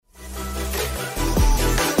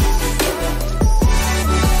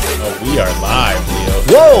We are live, Leo.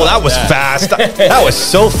 Whoa, that was fast. That was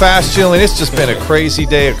so fast, Julian. It's just been a crazy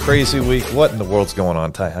day, a crazy week. What in the world's going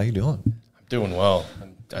on, Ty? How you doing? I'm doing well.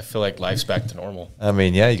 I feel like life's back to normal. I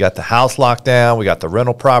mean, yeah, you got the house locked down. We got the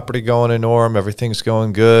rental property going in Orem. Everything's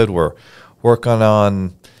going good. We're working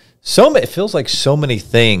on it feels like so many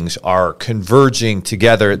things are converging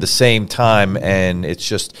together at the same time. And it's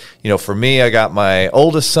just, for me, I got my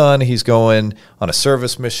oldest son. He's going on a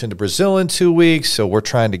service mission to Brazil in 2 weeks. So we're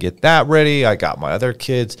trying to get that ready. I got my other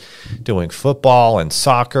kids doing football and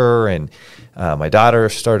soccer, and my daughter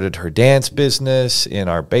started her dance business in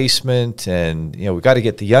our basement, and we got to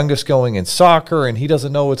get the youngest going in soccer, and he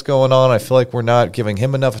doesn't know what's going on. I feel like we're not giving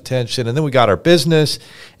him enough attention. And then we got our business,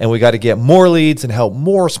 and we got to get more leads and help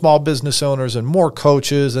more small business owners and more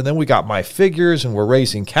coaches. And then we got My Figures, and we're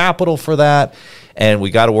raising capital for that. And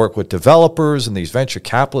we got to work with developers, and these venture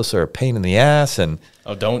capitalists are a pain in the ass. And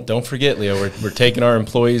don't forget, Leo, we're taking our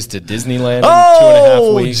employees to Disneyland in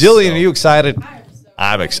 2.5 weeks. Jillian, are you excited?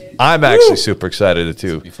 I'm actually super excited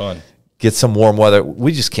to be fun. Get some warm weather.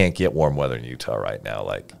 We just can't get warm weather in Utah right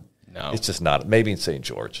now. No, it's just not. Maybe in St.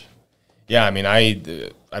 George. Yeah, I mean, I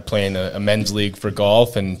play in a men's league for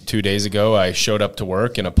golf, and 2 days ago I showed up to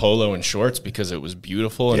work in a polo and shorts because it was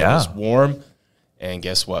beautiful and it was warm. And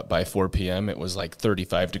guess what? By 4 p.m. it was like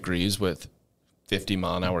 35 degrees with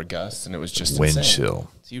 50-mile-an-hour gusts, and it was just wind insane.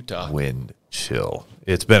 Chill. It's Utah. Wind chill.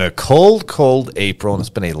 It's been a cold April, and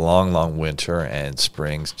it's been a long winter, and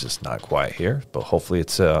spring's just not quite here. But hopefully,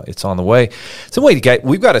 it's on the way. So, we've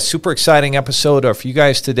got a super exciting episode for you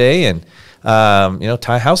guys today, and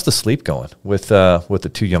Ty, how's the sleep going with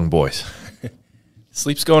the two young boys?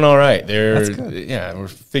 Sleep's going all right. That's good. Yeah, we're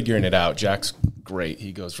figuring it out. Jack's great.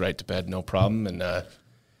 He goes right to bed, no problem. And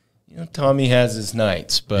Tommy has his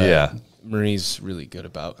nights, but Marie's really good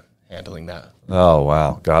about handling that. Oh,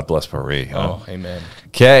 wow. God bless Marie. Oh, amen.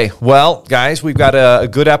 Okay. Well, guys, we've got a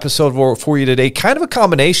good episode for you today. Kind of a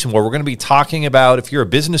combination where we're going to be talking about, if you're a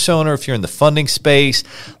business owner, if you're in the funding space,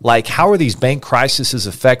 how are these bank crises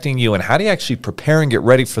affecting you, and how do you actually prepare and get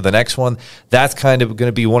ready for the next one? That's kind of going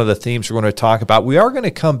to be one of the themes we're going to talk about. We are going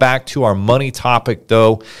to come back to our money topic,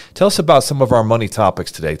 though. Tell us about some of our money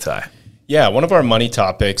topics today, Ty. Yeah, one of our money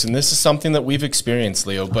topics, and this is something that we've experienced,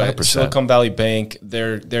 Leo, but 100%. Silicon Valley Bank,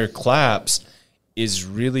 their collapse is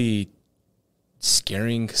really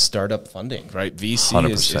scaring startup funding, right? VC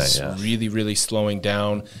is really, really slowing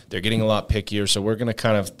down. They're getting a lot pickier. So we're going to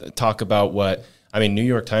kind of talk about New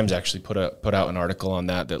York Times actually put out an article on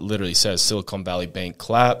that literally says Silicon Valley Bank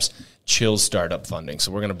collapse chills startup funding.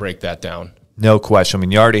 So we're going to break that down. No question. I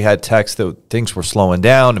mean, you already had text that things were slowing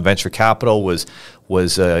down, and venture capital was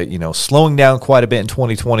slowing down quite a bit in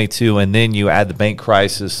 2022, and then you add the bank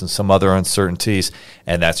crisis and some other uncertainties,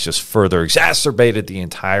 and that's just further exacerbated the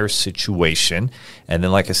entire situation. And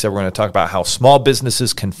then, like I said, we're going to talk about how small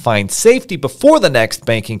businesses can find safety before the next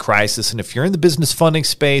banking crisis. And if you're in the business funding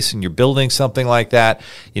space and you're building something like that,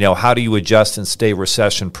 how do you adjust and stay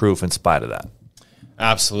recession-proof in spite of that?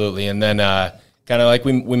 Absolutely. And then kind of like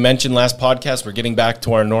we mentioned last podcast, we're getting back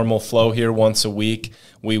to our normal flow here once a week.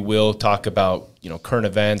 We will talk about current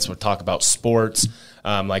events. We'll talk about sports,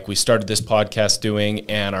 like we started this podcast doing.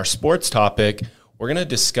 And our sports topic, we're going to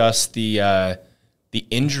discuss the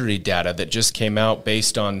injury data that just came out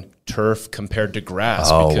based on turf compared to grass.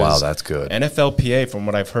 Oh, wow, that's good. NFLPA, from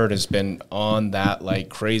what I've heard, has been on that like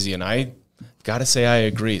crazy, and I got to say I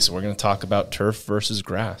agree. So we're going to talk about turf versus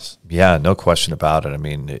grass. Yeah, no question about it. I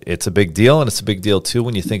mean, it's a big deal, and it's a big deal, too,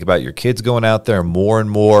 when you think about your kids going out there. More and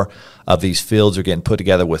more of these fields are getting put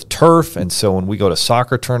together with turf, and so when we go to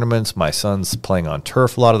soccer tournaments, my son's playing on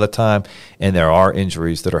turf a lot of the time, and there are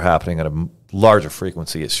injuries that are happening at a larger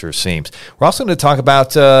frequency, it sure seems. We're also going to talk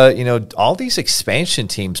about, all these expansion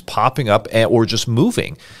teams popping up or just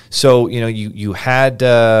moving. So, you had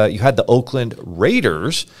the Oakland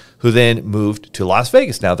Raiders, who then moved to Las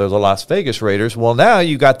Vegas. Now they're the Las Vegas Raiders. Well, now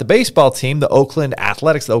you got the baseball team, the Oakland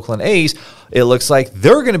Athletics, the Oakland A's. It looks like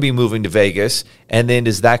they're going to be moving to Vegas. And then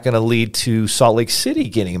is that going to lead to Salt Lake City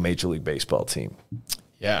getting a Major League Baseball team?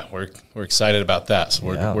 Yeah, we're excited about that. So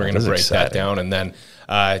we're going to break that down and then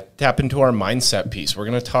tap into our mindset piece. We're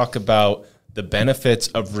going to talk about the benefits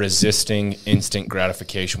of resisting instant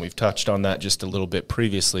gratification. We've touched on that just a little bit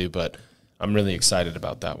previously, but I'm really excited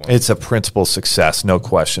about that one. It's a principal success, no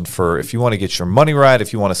question, for if you want to get your money right,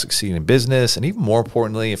 if you want to succeed in business, and even more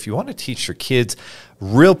importantly, if you want to teach your kids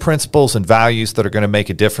real principles and values that are going to make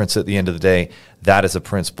a difference at the end of the day, that is a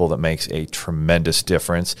principle that makes a tremendous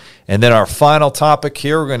difference. And then our final topic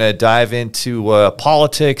here, we're going to dive into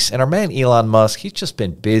politics. And our man Elon Musk, he's just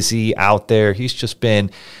been busy out there. He's just been,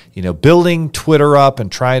 building Twitter up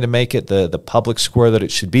and trying to make it the public square that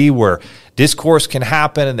it should be, where discourse can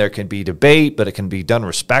happen and there can be debate, but it can be done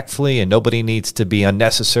respectfully and nobody needs to be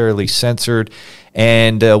unnecessarily censored.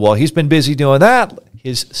 And while he's been busy doing that,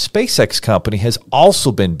 his SpaceX company has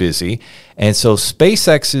also been busy. And so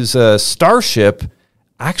SpaceX's Starship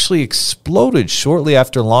actually exploded shortly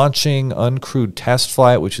after launching uncrewed test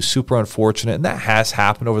flight, which is super unfortunate. And that has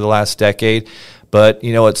happened over the last decade. But,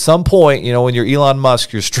 at some point, when you're Elon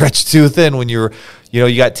Musk, you're stretched too thin. When you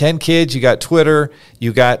got 10 kids, you got Twitter,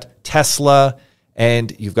 you got Tesla,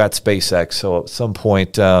 and you've got SpaceX. So at some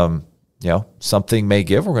point, something may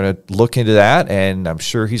give. We're going to look into that, and I'm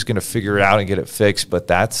sure he's going to figure it out and get it fixed. But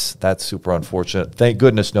that's super unfortunate. Thank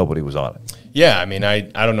goodness nobody was on it. Yeah, I mean, I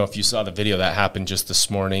don't know if you saw the video that happened just this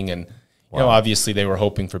morning, and obviously they were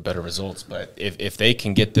hoping for better results. But if they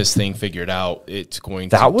can get this thing figured out, it's going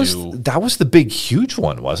to that was the big huge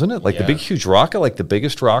one, wasn't it? Like the big huge rocket, like the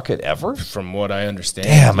biggest rocket ever, from what I understand.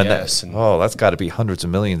 Damn, yes. That's got to be hundreds of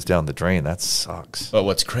millions down the drain. That sucks. But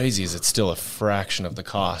what's crazy is it's still a fraction of the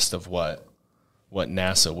cost of what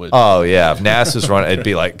NASA would. Oh, yeah. If NASA's running, it'd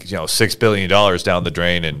be like, $6 billion down the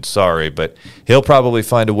drain, and sorry, but he'll probably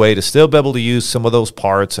find a way to still be able to use some of those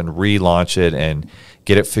parts and relaunch it and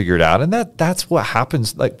get it figured out. And that's what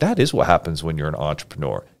happens. Like, that is what happens when you're an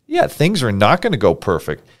entrepreneur. Yeah, things are not going to go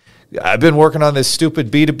perfect. I've been working on this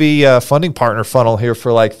stupid B2B funding partner funnel here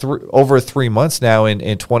for over 3 months now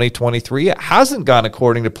in 2023. It hasn't gone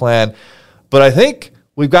according to plan, but I think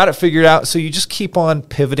we've got it figured out. So you just keep on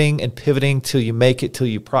pivoting till you make it, till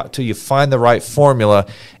you find the right formula,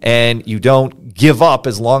 and you don't give up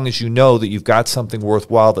as long as you know that you've got something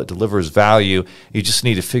worthwhile that delivers value. You just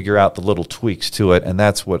need to figure out the little tweaks to it, and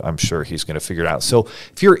that's what I'm sure he's going to figure out. So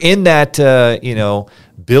if you're in that,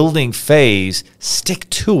 building phase, stick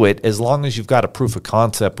to it as long as you've got a proof of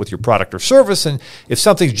concept with your product or service. And if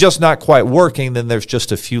something's just not quite working, then there's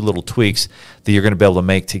just a few little tweaks that you're going to be able to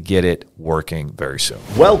make to get it working very soon.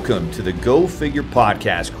 Welcome to the Go Figure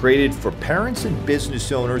podcast, created for parents and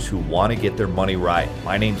business owners who want to get their money right.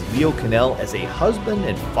 My name's Leo Cannell. As a husband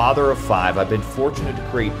and father of 5, I've been fortunate to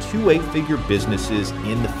create 2 8-figure businesses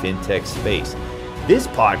in the fintech space. This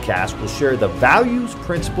podcast will share the values,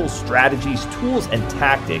 principles, strategies, tools, and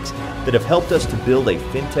tactics that have helped us to build a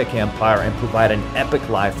fintech empire and provide an epic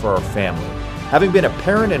life for our family. Having been a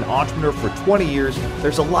parent and entrepreneur for 20 years,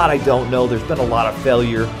 there's a lot I don't know. There's been a lot of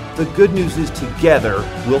failure. The good news is together,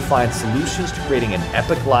 we'll find solutions to creating an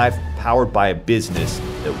epic life powered by a business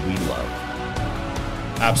that we love.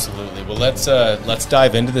 Absolutely. Well, let's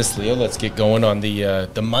dive into this, Leo. Let's get going on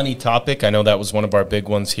the money topic. I know that was one of our big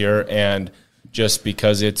ones here, and just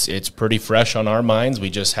because it's pretty fresh on our minds. We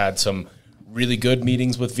just had some really good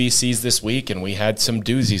meetings with VCs this week, and we had some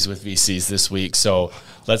doozies with VCs this week. So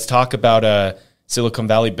let's talk about Silicon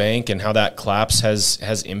Valley Bank and how that collapse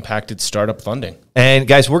has impacted startup funding. And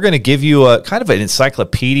guys, we're going to give you a kind of an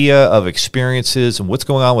encyclopedia of experiences and what's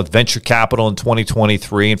going on with venture capital in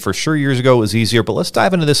 2023. And for sure, years ago it was easier, but let's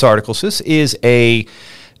dive into this article. So this is a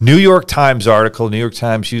New York Times article. New York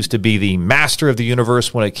Times used to be the master of the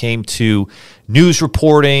universe when it came to news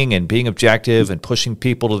reporting and being objective and pushing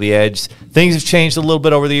people to the edge. Things have changed a little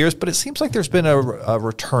bit over the years, but it seems like there's been a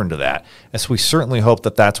return to that. And so we certainly hope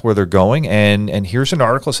that that's where they're going. And here's an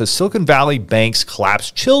article that says Silicon Valley Bank's collapse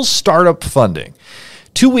chills startup funding.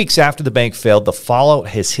 2 weeks after the bank failed, the fallout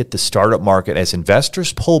has hit the startup market as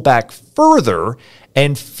investors pull back further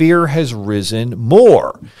and fear has risen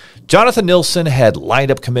more. Jonathan Nilsson had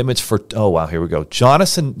lined up commitments for,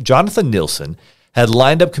 Jonathan Nilsson had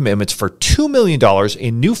lined up commitments for $2 million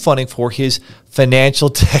in new funding for his financial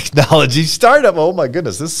technology startup. Oh my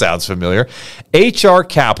goodness, this sounds familiar. HR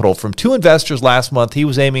Capital, from 2 investors last month. He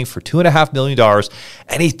was aiming for $2.5 million,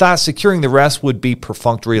 and he thought securing the rest would be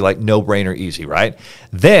perfunctory, like no-brainer easy, right?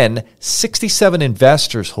 Then 67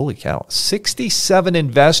 investors, holy cow, 67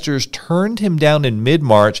 investors turned him down in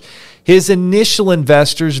mid-March. His initial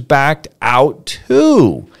investors backed out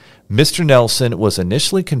too. Mr. Nelson was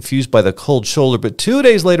initially confused by the cold shoulder, but 2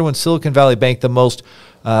 days later when Silicon Valley Bank, the most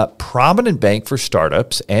prominent bank for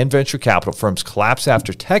startups and venture capital firms, collapsed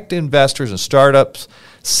after tech investors and startups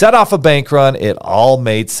set off a bank run, it all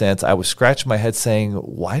made sense. I was scratching my head saying,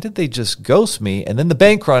 why did they just ghost me? And then the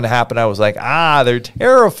bank run happened. I was like, they're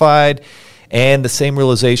terrified. And the same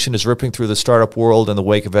realization is ripping through the startup world in the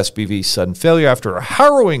wake of SBV's sudden failure after a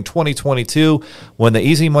harrowing 2022 when the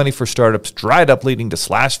easy money for startups dried up, leading to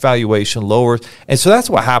slashed valuation, lower. And so that's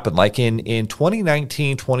what happened. Like in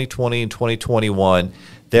 2019, 2020, and 2021,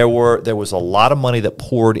 there was a lot of money that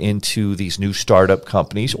poured into these new startup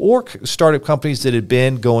companies or startup companies that had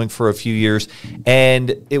been going for a few years.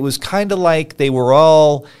 And it was kind of like they were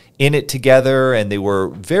all in it together and they were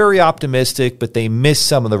very optimistic, but they missed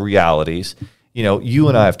some of the realities. You know, you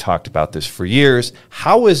and I have talked about this for years.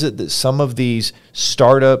 How is it that some of these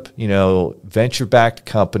startup, venture-backed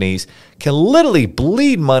companies can literally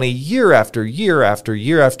bleed money year after year after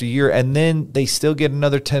year after year, and then they still get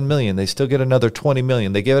another 10 million, they still get another 20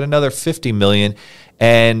 million, they get another 50 million,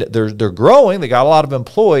 and they're growing. They got a lot of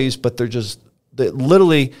employees, but they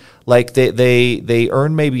literally like they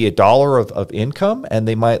earn maybe $1 of income and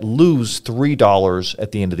they might lose $3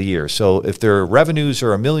 at the end of the year. So if their revenues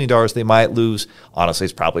are $1 million, they might lose, honestly,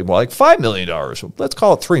 it's probably more like $5 million. Let's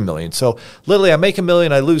call it $3 million. So literally I make $1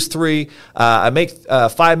 million, I lose $3. I make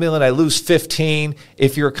 $5 million, I lose $15.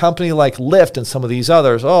 If you're a company like Lyft and some of these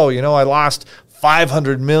others, I lost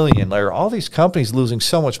 $500 million. Like, all these companies losing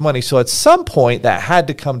so much money. So at some point that had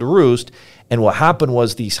to come to roost. And what happened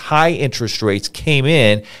was these high interest rates came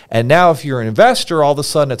in. And now if you're an investor, all of a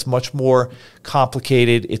sudden it's much more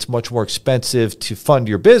complicated. It's much more expensive to fund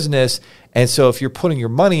your business. And so if you're putting your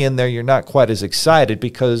money in there, you're not quite as excited,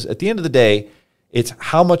 because at the end of the day, it's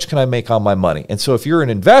how much can I make on my money? And so if you're an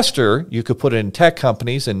investor, you could put it in tech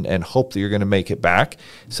companies and hope that you're going to make it back.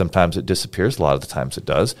 Sometimes it disappears. A lot of the times it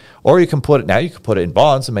does. Or you can put it in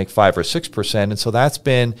bonds and make 5 or 6%. And so that's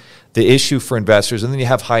been the issue for investors. And then you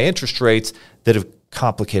have high interest rates that have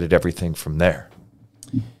complicated everything from there.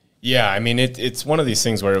 Yeah, I mean, it's one of these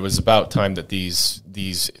things where it was about time that these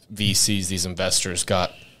VCs, these investors,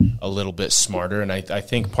 got a little bit smarter. And I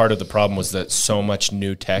think part of the problem was that so much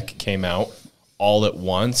new tech came out all at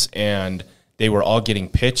once, and they were all getting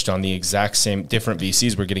pitched on the exact same, different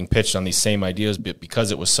VCs were getting pitched on these same ideas, but because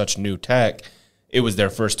it was such new tech, it was their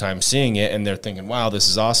first time seeing it, and they're thinking, wow, this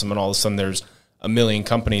is awesome, and all of a sudden there's a million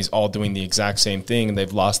companies all doing the exact same thing, and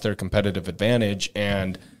they've lost their competitive advantage,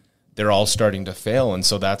 and they're all starting to fail. And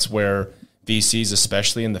so that's where VCs,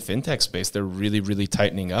 especially in the fintech space, they're really, really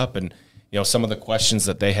tightening up. And some of the questions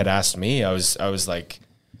that they had asked me, I was like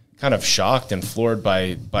kind of shocked and floored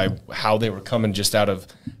by how they were coming just out of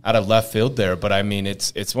left field there. But I mean,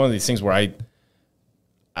 it's one of these things where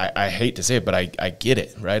I hate to say it, but I get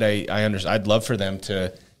it, right? I understand. I'd love for them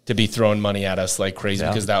to be throwing money at us like crazy,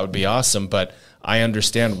 because that would be awesome. But I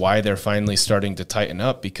understand why they're finally starting to tighten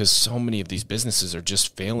up, because so many of these businesses are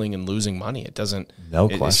just failing and losing money. It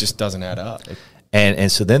just doesn't add up.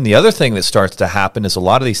 And so then the other thing that starts to happen is a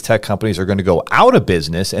lot of these tech companies are going to go out of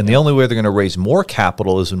business, and the only way they're going to raise more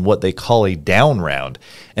capital is in what they call a down round.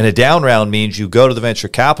 And a down round means you go to the venture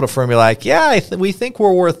capital firm, you're like, we think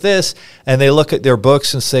we're worth this, and they look at their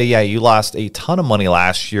books and say, you lost a ton of money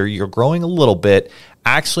last year, you're growing a little bit.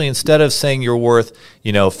 Actually, instead of saying you're worth,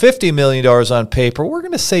 $50 million on paper, we're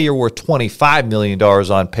going to say you're worth $25 million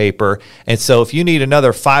on paper. And so if you need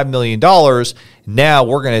another $5 million, now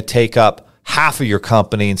we're going to take up half of your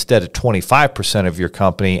company instead of 25% of your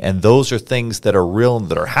company. And those are things that are real and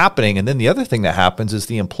that are happening. And then the other thing that happens is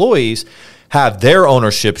the employees have their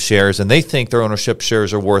ownership shares, and they think their ownership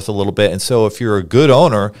shares are worth a little bit. And so if you're a good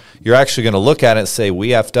owner, you're actually going to look at it and say, we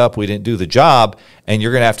effed up, we didn't do the job, and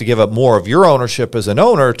you're going to have to give up more of your ownership as an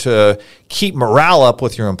owner to keep morale up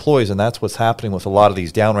with your employees. And that's what's happening with a lot of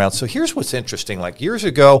these down rounds. So here's what's interesting. Like years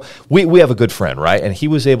ago, we have a good friend, right? And he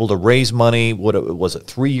was able to raise money, what was it,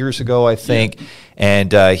 3 years ago, I think. Yeah.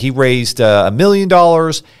 And he raised $1 million.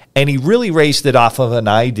 And he really raised it off of an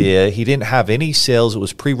idea. He didn't have any sales. It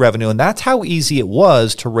was pre-revenue. And that's how easy it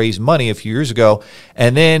was to raise money a few years ago.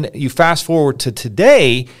 And then you fast forward to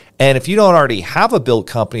today, and if you don't already have a built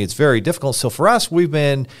company, it's very difficult. So for us, we've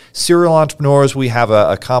been serial entrepreneurs. We have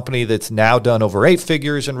a company that's now done over 8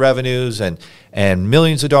 figures in revenues and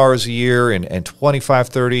millions of dollars a year and 25,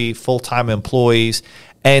 30 full-time employees.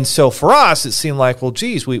 And so for us, it seemed like, well,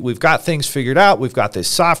 geez, we've got things figured out. We've got this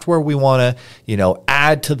software we want to,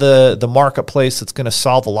 add to the marketplace that's going to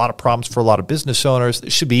solve a lot of problems for a lot of business owners.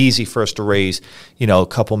 It should be easy for us to raise, a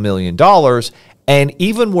couple $1 million. And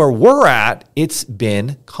even where we're at, it's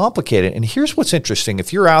been complicated. And here's what's interesting.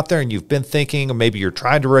 If you're out there and you've been thinking, or maybe you're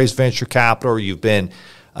trying to raise venture capital, or you've been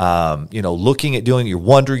looking at doing, you're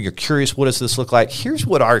wondering, you're curious, what does this look like? Here's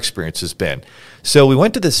what our experience has been. So we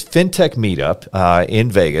went to this fintech meetup in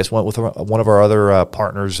Vegas, went with one of our other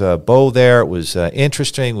partners, Bo, there. It was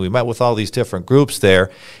interesting. We met with all these different groups there,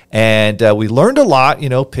 and we learned a lot,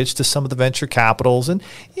 pitched to some of the venture capitals. And,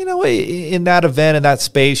 in that event, in that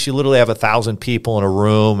space, you literally have 1,000 people in a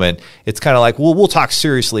room, and it's kind of like, well, we'll talk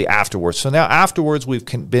seriously afterwards. So now afterwards, we've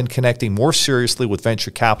been connecting more seriously with venture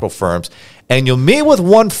capital firms, and you'll meet with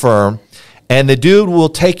one firm, and the dude will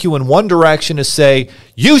take you in one direction to say,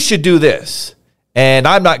 you should do this. And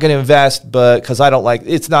I'm not going to invest because I don't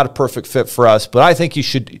it's not a perfect fit for us, but I think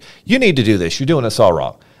you need to do this. You're doing this all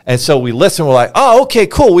wrong. And so we listen, we're like, oh, okay,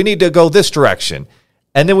 cool. We need to go this direction.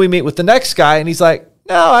 And then we meet with the next guy and he's like,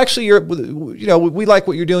 no, actually we like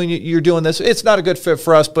what you're doing. You're doing this. It's not a good fit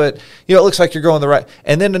for us, but it looks like you're going the right.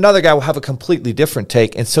 And then another guy will have a completely different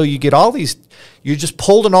take. And so you get you're just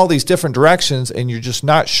pulled in all these different directions and you're just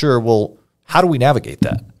not sure, well, how do we navigate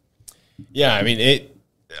that? Yeah, I mean,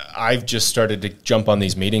 I've just started to jump on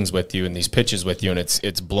these meetings with you and these pitches with you, and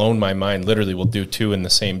it's blown my mind. Literally, we'll do 2 in the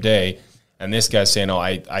same day, and this guy's saying, oh,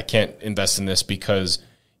 I can't invest in this because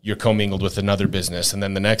you're commingled with another business. And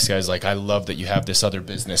then the next guy's like, I love that you have this other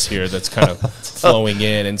business here that's kind of flowing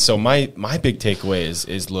in. And so my big takeaway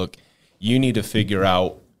is, look, you need to figure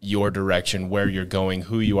out your direction, where you're going,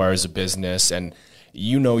 who you are as a business, and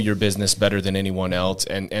your business better than anyone else,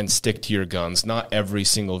 and stick to your guns. Not every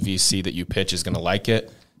single VC that you pitch is going to like it.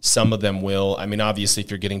 Some of them will. I mean, obviously, if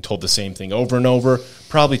you're getting told the same thing over and over,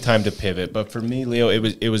 probably time to pivot. But for me, Leo,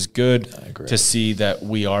 it was good to see that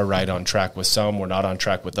we are right on track with some. We're not on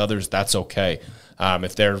track with others. That's okay.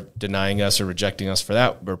 If they're denying us or rejecting us for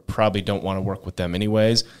that, we probably don't want to work with them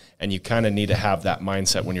anyways. And you kind of need to have that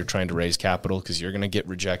mindset when you're trying to raise capital, because you're going to get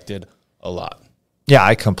rejected a lot. Yeah,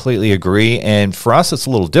 I completely agree. And for us, it's a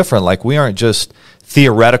little different. Like, we aren't just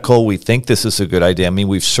theoretical. We think this is a good idea. I mean,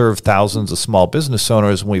 we've served thousands of small business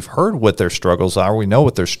owners, and we've heard what their struggles are. We know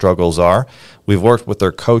what their struggles are. We've worked with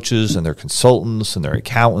their coaches and their consultants and their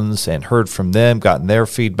accountants and heard from them, gotten their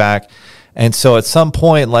feedback. And so at some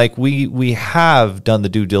point, like, we have done the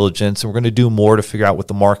due diligence, and we're going to do more to figure out what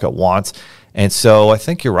the market wants. And so I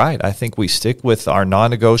think you're right. I think we stick with our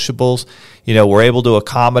non-negotiables. We're able to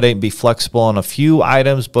accommodate and be flexible on a few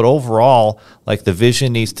items, but overall, like, the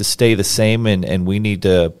vision needs to stay the same, and we need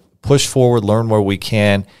to push forward, learn where we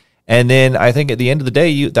can. And then I think at the end of the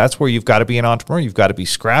day, that's where you've got to be an entrepreneur. You've got to be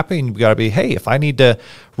scrappy, and you've got to be, hey, if I need to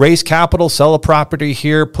raise capital, sell a property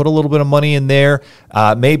here, put a little bit of money in there,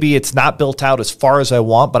 maybe it's not built out as far as I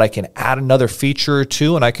want, but I can add another feature or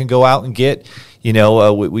two, and I can go out and get, we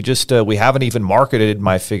haven't even marketed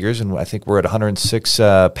my figures, and I think we're at 106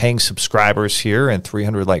 paying subscribers here and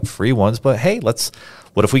 300 free ones. But hey,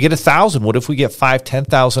 what if we get 1,000? What if we get 5,000,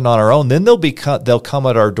 10,000 on our own? Then they'll come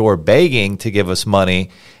at our door begging to give us money,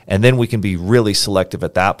 and then we can be really selective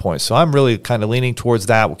at that point. So I'm really kind of leaning towards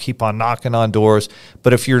that. We'll keep on knocking on doors.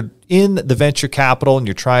 But if you're in the venture capital and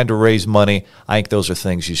you're trying to raise money, I think those are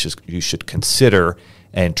things you should consider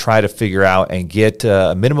and try to figure out and get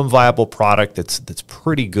a minimum viable product that's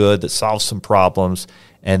pretty good, that solves some problems,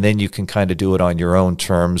 and then you can kind of do it on your own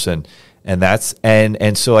terms. And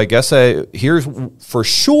so I guess here's for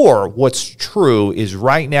sure what's true is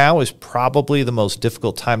right now is probably the most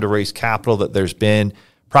difficult time to raise capital that there's been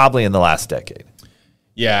probably in the last decade.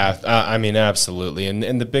 Yeah, I mean, absolutely.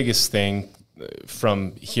 And the biggest thing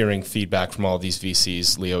from hearing feedback from all these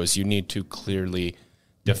VCs, Leo, is you need to clearly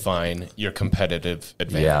define your competitive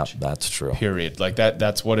advantage. Yeah, that's true. Period. Like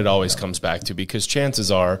that's what it always comes back to, because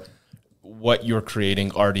chances are what you're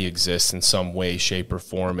creating already exists in some way, shape, or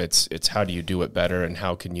form. It's how do you do it better, and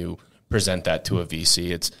how can you present that to a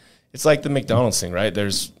VC? It's like the McDonald's thing, right?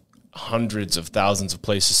 There's hundreds of thousands of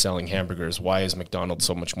places selling hamburgers. Why is McDonald's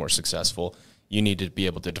so much more successful? You need to be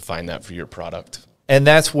able to define that for your product. And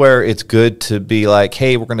that's where it's good to be like,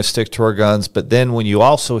 hey, we're going to stick to our guns. But then when you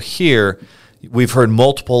also hear, we've heard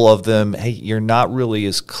multiple of them, hey, you're not really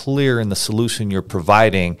as clear in the solution you're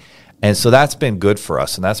providing. And so that's been good for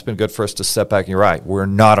us. And that's been good for us to step back. And you're right. We're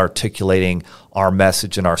not articulating our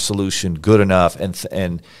message and our solution good enough.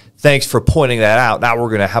 And thanks for pointing that out. Now we're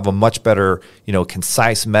going to have a much better,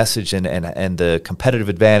 concise message and the competitive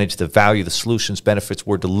advantage, the value, the solutions, benefits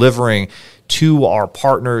we're delivering to our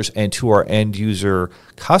partners and to our end user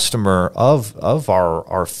customer of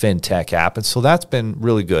our FinTech app. And so that's been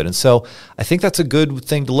really good. And so I think that's a good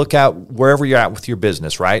thing to look at wherever you're at with your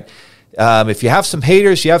business, right? If you have some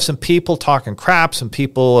haters, you have some people talking crap, some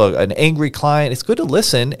people, an angry client, it's good to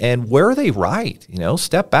listen. And where are they right?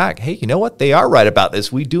 Step back. Hey, you know what? They are right about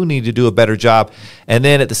this. We do need to do a better job. And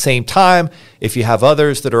then at the same time, if you have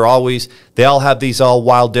others that are always, they all have these all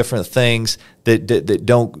wild different things that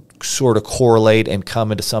don't sort of correlate and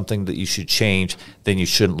come into something that you should change, then you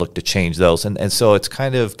shouldn't look to change those. And so it's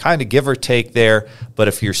kind of give or take there. But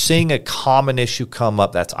if you're seeing a common issue come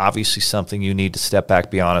up, that's obviously something you need to step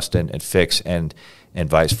back, be honest, and fix, and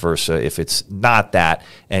vice versa. If it's not that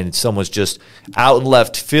and someone's just out in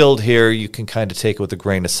left field here, you can kind of take it with a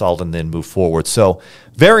grain of salt and then move forward. So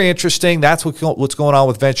very interesting. That's what's going on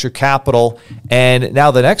with venture capital. And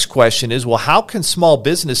now the next question is, well, how can small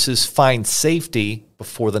businesses find safety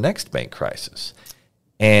before the next bank crisis?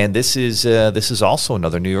 And this is also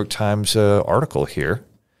another New York Times article here.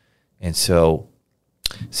 And so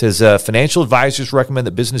it says financial advisors recommend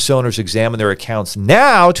that business owners examine their accounts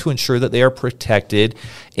now to ensure that they are protected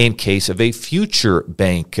in case of a future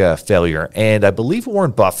bank failure. And I believe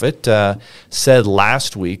Warren Buffett said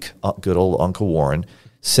last week, good old Uncle Warren,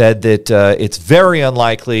 said that it's very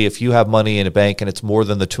unlikely if you have money in a bank and it's more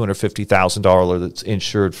than the $250,000 that's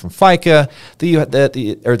insured from FICA,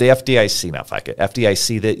 or the FDIC, not FICA,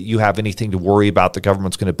 FDIC, that you have anything to worry about. The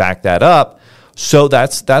government's going to back that up. So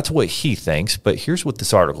that's what he thinks. But here's what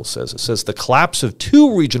this article says. It says the collapse of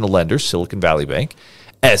two regional lenders, Silicon Valley Bank,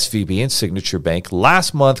 SVB, and Signature Bank,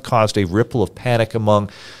 last month caused a ripple of panic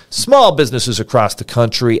among small businesses across the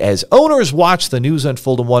country as owners watched the news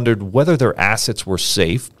unfold and wondered whether their assets were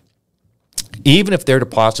safe, even if their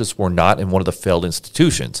deposits were not in one of the failed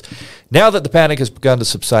institutions. Now that the panic has begun to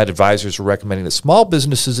subside, advisors are recommending that small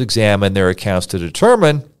businesses examine their accounts to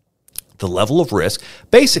determine the level of risk.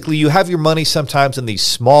 Basically, you have your money sometimes in these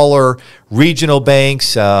smaller regional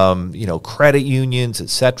banks, credit unions, et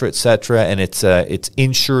cetera, and it's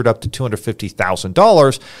insured up to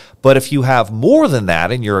 $250,000. But if you have more than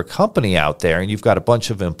that and you're a company out there and you've got a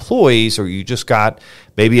bunch of employees, or you just got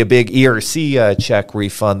maybe a big ERC check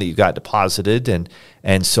refund that you got deposited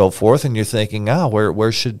and so forth, and you're thinking,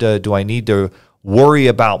 where should do I need to worry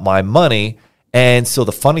about my money? And so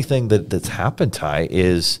the funny thing that's happened, Ty,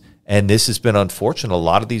 is, and this has been unfortunate, a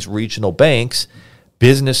lot of these regional banks,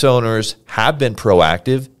 business owners have been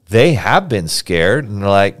proactive. They have been scared, and they're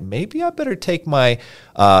like, maybe I better take my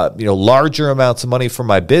larger amounts of money from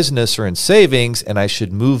my business or in savings, and I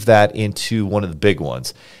should move that into one of the big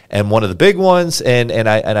ones. And one of the big ones, and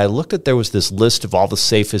I looked at, there was this list of all the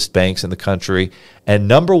safest banks in the country, and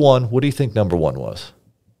number one, what do you think number one was?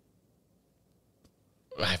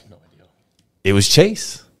 I have no idea. It was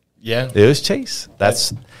Chase. Yeah. It was Chase.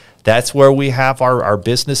 That's where we have our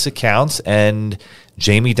business accounts, and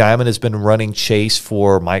Jamie Dimon has been running Chase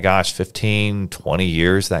for, 15, 20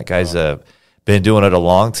 years. That guy's been doing it a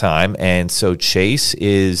long time, and so Chase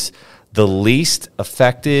is the least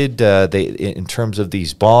affected in terms of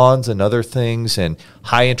these bonds and other things, and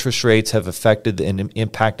high interest rates have affected and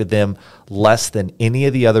impacted them less than any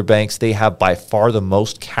of the other banks. They have by far the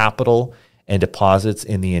most capital and deposits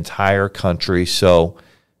in the entire country, so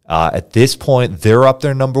at this point, they're up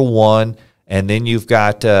there number one. And then you've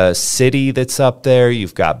got Citi that's up there.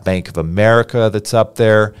 You've got Bank of America that's up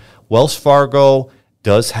there. Wells Fargo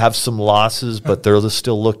does have some losses, but they're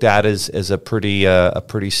still looked at as a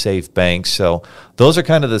pretty safe bank. So those are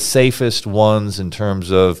kind of the safest ones in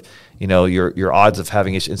terms of your odds of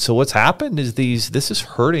having issues. And so what's happened is this is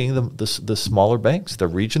hurting the smaller banks, the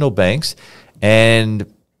regional banks,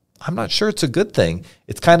 and I'm not sure it's a good thing.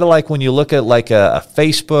 It's kind of like when you look at like a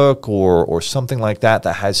Facebook or something like that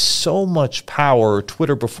has so much power,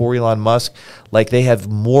 Twitter before Elon Musk, like they have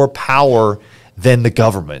more power than the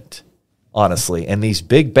government, honestly. And these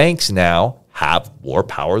big banks now have more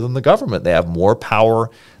power than the government. They have more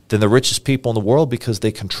power than the richest people in the world because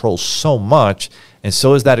they control so much. And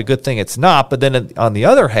so is that a good thing? It's not. But then on the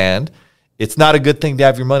other hand, it's not a good thing to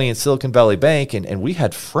have your money in Silicon Valley Bank. And we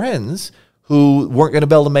had friends who weren't going to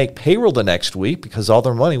be able to make payroll the next week because all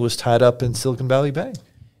their money was tied up in Silicon Valley Bank.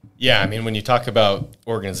 Yeah, I mean, when you talk about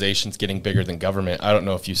organizations getting bigger than government, I don't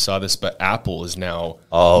know if you saw this, but Apple is now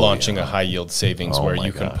launching a high-yield savings where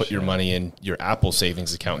you can put your money in your Apple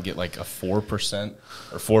savings account and get like a 4% or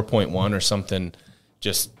 4.1 or something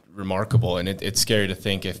just remarkable. And it's scary to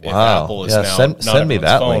think if Apple is now send not me everyone's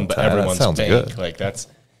that phone, link, but Ty. everyone's That sounds bank. good. Like it's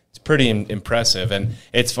pretty impressive. And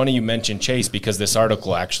it's funny you mentioned Chase because this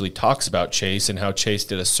article actually talks about Chase and how Chase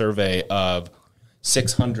did a survey of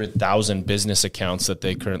 600,000 business accounts that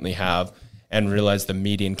they currently have and realized the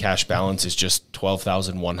median cash balance is just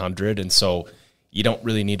 $12,100. And so you don't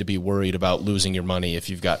really need to be worried about losing your money if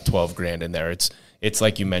you've got 12 grand in there. It's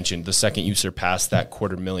like you mentioned, the second you surpass that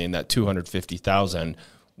 $250,000, that 250,000,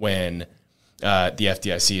 when the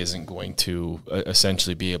FDIC isn't going to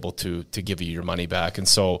essentially be able to give you your money back. And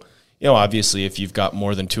so, obviously if you've got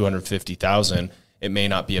more than 250,000 it may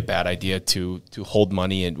not be a bad idea to hold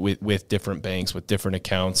money with different banks, with different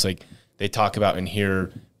accounts. Like they talk about in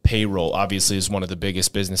here, payroll obviously is one of the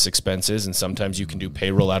biggest business expenses, and sometimes you can do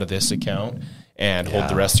payroll out of this account and hold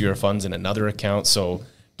the rest of your funds in another account. So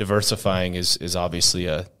diversifying is obviously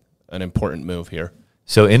an important move here.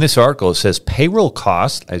 So in this article, it says payroll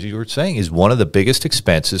cost, as you were saying, is one of the biggest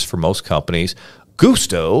expenses for most companies.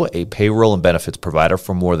 Gusto, a payroll and benefits provider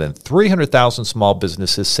for more than 300,000 small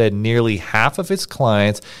businesses, said nearly half of its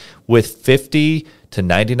clients with 50 to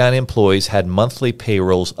 99 employees had monthly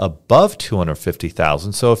payrolls above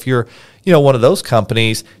 250,000. So if you're, one of those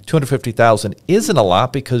companies, 250,000 isn't a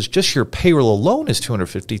lot because just your payroll alone is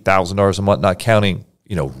 $250,000 a month, not counting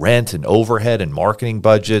rent and overhead and marketing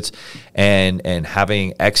budgets and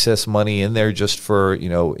having excess money in there just for,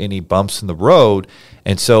 any bumps in the road.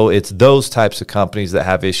 And so it's those types of companies that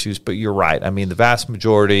have issues. But you're right. I mean, the vast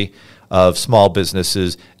majority of small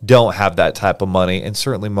businesses don't have that type of money, and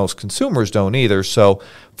certainly most consumers don't either. So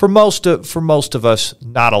for most of us,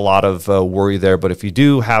 not a lot of worry there. But if you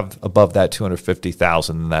do have above that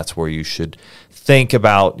 250,000, then that's where you should think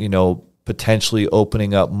about, potentially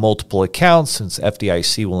opening up multiple accounts since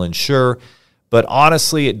FDIC will insure. But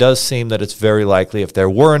honestly, it does seem that it's very likely if there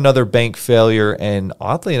were another bank failure, and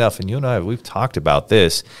oddly enough, and you and I, we've talked about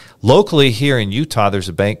this, locally here in Utah, there's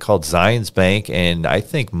a bank called Zions Bank, and I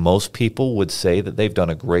think most people would say that they've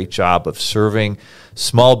done a great job of serving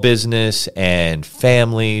small business and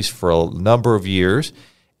families for a number of years.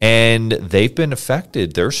 And they've been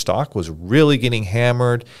affected. Their stock was really getting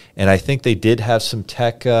hammered, and I think they did have some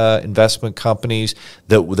tech investment companies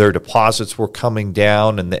that their deposits were coming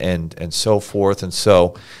down, and so forth. And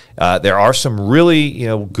so there are some really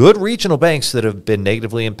good regional banks that have been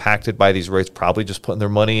negatively impacted by these rates, probably just putting their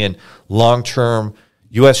money in long-term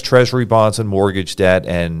U.S. Treasury bonds and mortgage debt,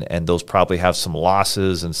 and those probably have some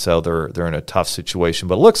losses, and so they're in a tough situation.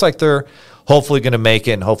 But it looks like they're hopefully going to make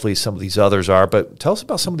it, and hopefully some of these others are. But tell us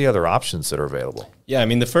about some of the other options that are available. Yeah, I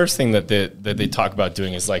mean, the first thing that they talk about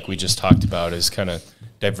doing is, like we just talked about, is kind of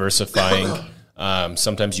diversifying.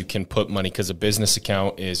 Sometimes you can put money, because a business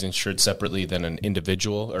account is insured separately than an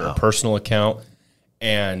individual or a personal account.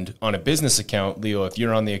 And on a business account, Leo, if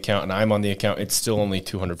you're on the account and I'm on the account, it's still only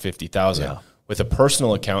 $250,000. Yeah. With a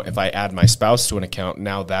personal account, if I add my spouse to an account,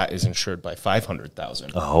 now that is insured by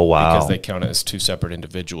 $500,000. Oh, wow. Because they count it as two separate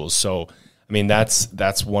individuals. So, I mean,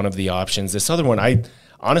 that's one of the options. This other one,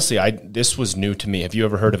 this was new to me. Have you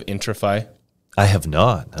ever heard of IntraFi? I have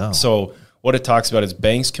not, no. So what it talks about is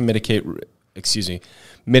banks can mitigate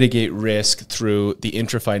risk through the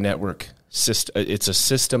IntraFi network system. It's a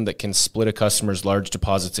system that can split a customer's large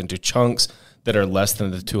deposits into chunks that are less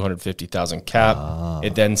than the 250,000 cap.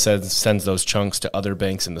 It then sends those chunks to other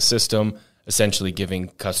banks in the system, essentially giving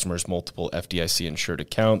customers multiple FDIC insured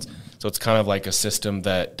accounts. So it's kind of like a system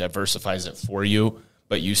that diversifies it for you,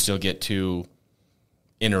 but you still get to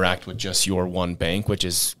interact with just your one bank, which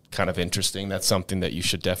is kind of interesting. That's something that you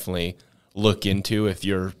should definitely look into if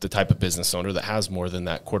you're the type of business owner that has more than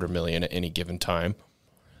that $250,000 at any given time,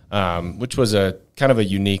 which was a kind of a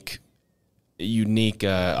unique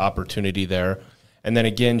opportunity there. And then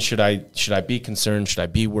again, should I be concerned? Should I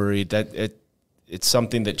be worried? That it's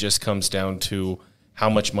something that just comes down to how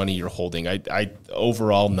much money you're holding. I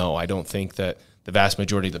overall, no, I don't think that the vast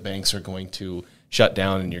majority of the banks are going to shut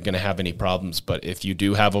down and you're going to have any problems. But if you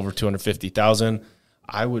do have over 250,000,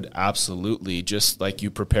 I would absolutely, just like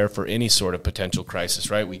you prepare for any sort of potential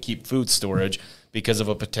crisis, right? We keep food storage because of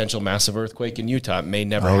a potential massive earthquake in Utah. It may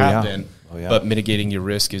never happen, but mitigating your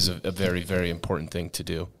risk is a very, very important thing to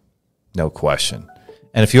do. No question.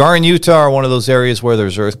 And if you are in Utah or one of those areas where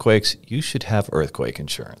there's earthquakes, you should have earthquake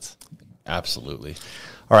insurance. Absolutely.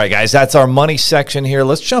 All right, guys, that's our money section here.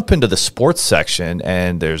 Let's jump into the sports section,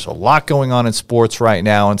 and there's a lot going on in sports right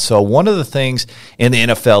now. And so one of the things in the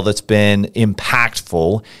NFL that's been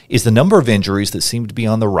impactful is the number of injuries that seem to be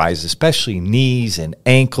on the rise, especially knees and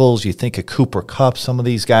ankles. You think of Cooper Kupp, some of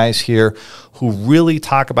these guys here who really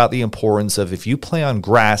talk about the importance of if you play on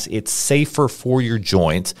grass, it's safer for your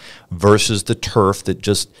joints versus the turf that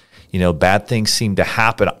just, bad things seem to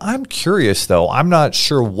happen. I'm curious, though. I'm not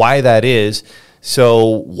sure why that is. So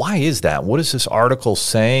why is that? What is this article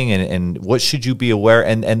saying, and what should you be aware?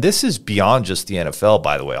 And this is beyond just the NFL,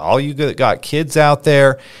 by the way. All you got kids out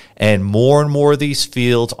there, and more of these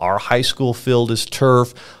fields, our high school field is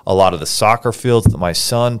turf. A lot of the soccer fields that my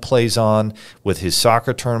son plays on with his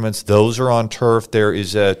soccer tournaments, those are on turf. There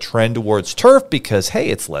is a trend towards turf because, hey,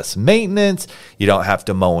 it's less maintenance. You don't have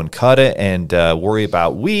to mow and cut it and worry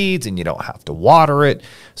about weeds, and you don't have to water it.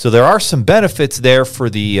 So there are some benefits there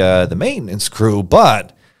for the maintenance crew,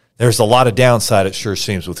 but there's a lot of downside, it sure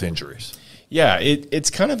seems, with injuries. Yeah, it's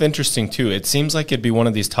kind of interesting, too. It seems like it'd be one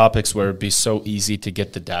of these topics where it'd be so easy to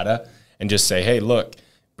get the data and just say, hey, look,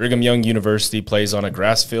 Brigham Young University plays on a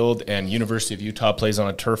grass field and University of Utah plays on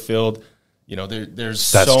a turf field. You know, there's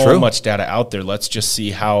so much data out there. Let's just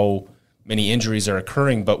see how many injuries are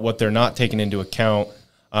occurring. But what they're not taking into account,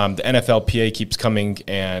 the NFLPA keeps coming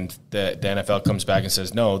and the NFL comes back and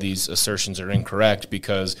says, no, these assertions are incorrect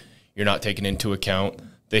because you're not taking into account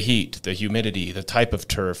the heat, the humidity, the type of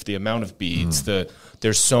turf, the amount of beads.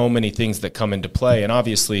 There's so many things that come into play. And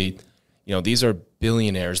obviously, you know, these are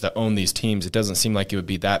billionaires that own these teams. It doesn't seem like it would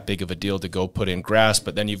be that big of a deal to go put in grass.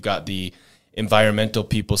 But then you've got the environmental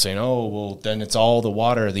people saying, oh, well, then it's all the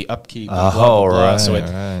water, the upkeep, blah, blah, blah.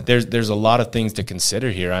 So there's a lot of things to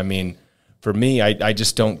consider here. I mean, for me, I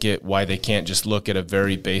just don't get why they can't just look at a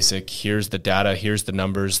very basic, here's the data, here's the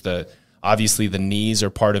numbers, obviously the knees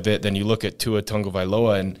are part of it. Then you look at Tua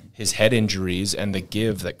Tagovailoa and his head injuries and the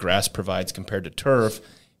give that grass provides compared to turf,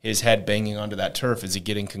 his head banging onto that turf. Is he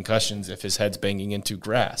getting concussions if his head's banging into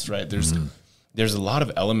grass, right? There's a lot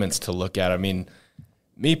of elements to look at. I mean,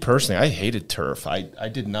 me personally, I hated turf. I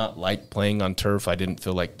did not like playing on turf. I didn't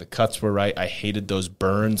feel like the cuts were right. I hated those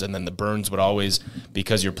burns, and then the burns would always,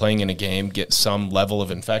 because you're playing in a game, get some level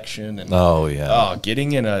of infection. And,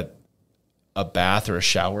 getting in a bath or a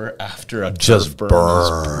shower after a turf burn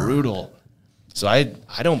is brutal. So I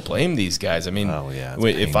don't blame these guys. I mean,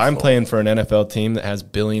 if I'm playing for an NFL team that has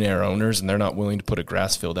billionaire owners and they're not willing to put a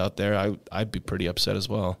grass field out there, I'd be pretty upset as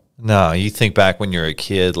well. No, you think back when you're a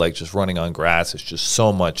kid, like just running on grass, it is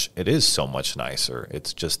so much nicer.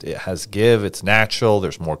 It has give, it's natural,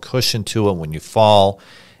 there's more cushion to it when you fall.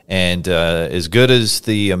 And as good as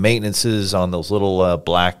the maintenance is on those little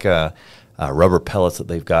black rubber pellets that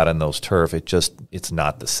they've got on those turf, it's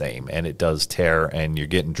not the same. And it does tear, and you're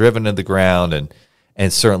getting driven to the ground.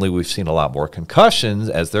 And certainly we've seen a lot more concussions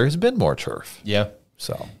as there has been more turf. Yeah.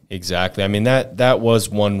 So exactly. I mean, that was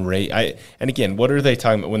one rate. And again, what are they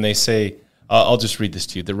talking about when they say, I'll just read this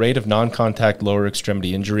to you. The rate of non-contact lower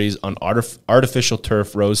extremity injuries on artificial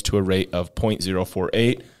turf rose to a rate of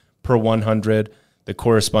 0.048 per 100. The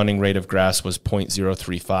corresponding rate of grass was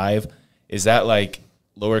 0.035. Is that like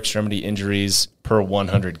lower extremity injuries per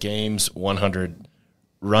 100 games, 100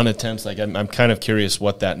 run attempts? Like I'm kind of curious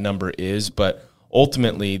what that number is, but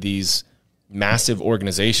ultimately these massive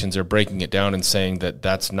organizations are breaking it down and saying that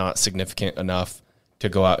that's not significant enough to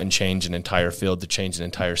go out and change an entire field, to change an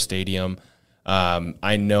entire stadium.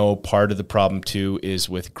 I know part of the problem, too, is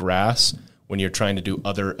with grass. When you're trying to do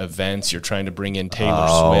other events, you're trying to bring in Taylor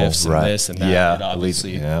Swifts and this and that. Yeah, it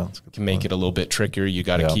obviously can make it a little bit trickier. You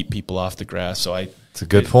got to keep people off the grass. So it's a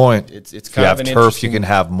good point. It's if kind you of have turf, you can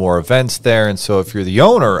have more events there. And so if you're the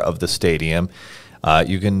owner of the stadium,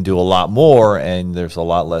 you can do a lot more, and there's a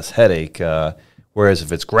lot less headache. Whereas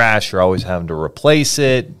if it's grass, you're always having to replace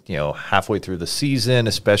it, halfway through the season,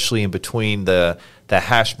 especially in between the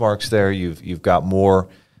hash marks there. You've got more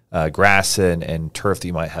grass and turf that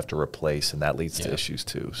you might have to replace, and that leads to issues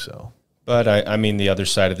too. So, but I mean, the other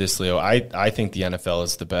side of this, Leo, I think the NFL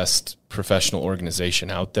is the best professional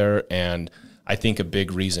organization out there, and I think a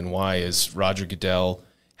big reason why is Roger Goodell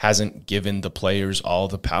hasn't given the players all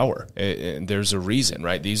the power. And there's a reason,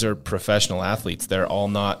 right? These are professional athletes. They're all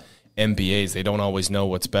not MBAs. They don't always know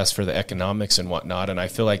what's best for the economics and whatnot. And I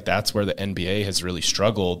feel like that's where the NBA has really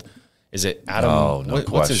struggled. Is it Adam?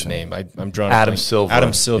 What's his name? I'm drawing Adam Silver.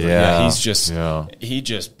 Adam Silver. Yeah, he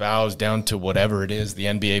just bows down to whatever it is the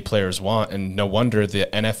NBA players want. And no wonder the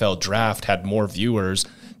NFL draft had more viewers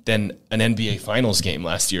than an NBA Finals game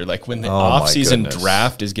last year. Like when the offseason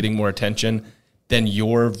draft is getting more attention than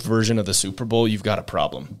your version of the Super Bowl, you've got a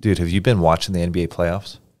problem. Dude, have you been watching the NBA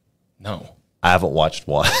playoffs? No. I haven't watched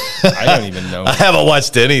one. I don't even know. I haven't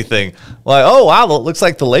watched anything. Like, oh, wow, it looks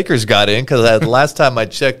like the Lakers got in, because the last time I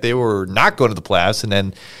checked, they were not going to the playoffs, and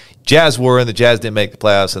then Jazz were, and the Jazz didn't make the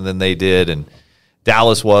playoffs, and then they did, and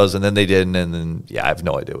Dallas was, and then they didn't, and then, I have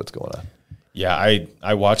no idea what's going on. Yeah,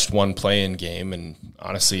 I watched one play-in game, and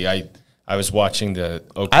honestly, I was watching the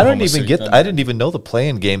Oklahoma I didn't even know the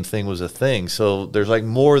play-in game thing was a thing. So there's like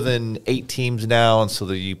more than 8 teams now, and so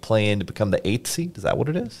that you play in to become the 8th seed. Is that what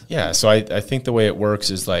it is? Yeah. So I think the way it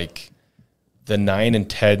works is like the 9 and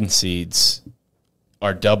 10 seeds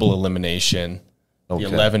are double elimination. Okay. The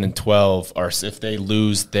 11 and 12 are, if they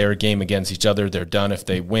lose their game against each other, they're done. If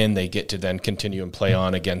they win, they get to then continue and play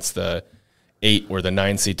on against the 8 or the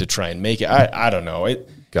 9 seed to try and make it. I don't know. It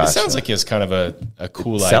sounds like it's kind of a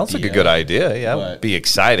cool idea. Sounds like a good idea. Yeah, it would be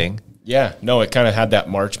exciting. Yeah, no, it kind of had that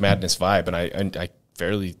March Madness vibe, and I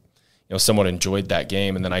fairly, somewhat enjoyed that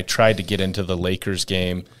game. And then I tried to get into the Lakers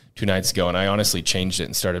game 2 nights ago, and I honestly changed it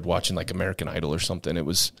and started watching like American Idol or something. It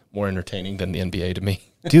was more entertaining than the NBA to me.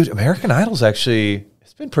 Dude, American Idol's actually,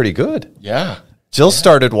 it's been pretty good. Yeah. Jill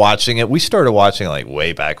started watching it. We started watching like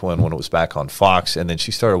way back when it was back on Fox, and then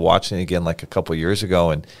she started watching it again like a couple years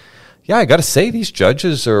ago. And yeah, I got to say, these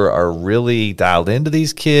judges are really dialed into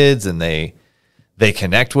these kids, and they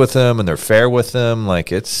connect with them, and they're fair with them.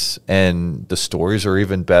 Like and the stories are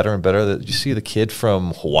even better and better. Did you see the kid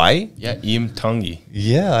from Hawaii? Yeah, Im Tungi.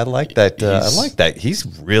 Yeah, I like that. I like that. He's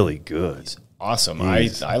really good. He's awesome.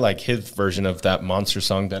 I like his version of that Monster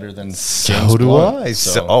song better than So James do Blunt. I.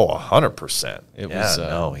 So, 100%.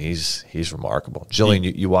 No, he's remarkable.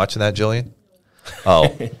 Jillian, you watching that, Jillian?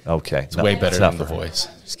 Oh, okay. It's way better than The Voice.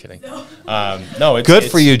 Just kidding. No, it's good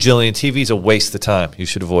for you, Jillian. TV's a waste of time. You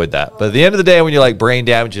should avoid that. But at the end of the day, when you're like brain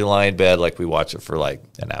damaged, you lie in bed, like we watch it for like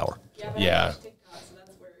an hour. Yeah. TikTok, so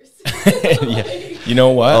that's worse. Yeah. You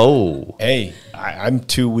know what? Oh. Hey, I'm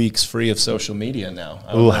 2 weeks free of social media now.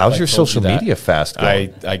 Ooh, how's your social media fast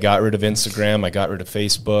going? I got rid of Instagram. I got rid of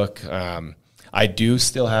Facebook. I do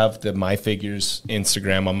still have the My Figures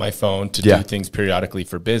Instagram on my phone to do things periodically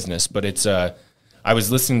for business, but it's I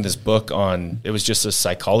was listening to this book it was just a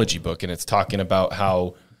psychology book, and it's talking about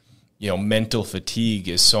how, mental fatigue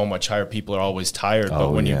is so much higher. People are always tired,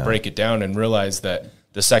 but when you break it down and realize that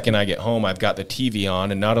the second I get home, I've got the TV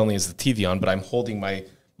on, and not only is the TV on, but I'm holding my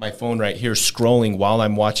phone right here scrolling while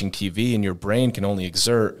I'm watching TV, and your brain can only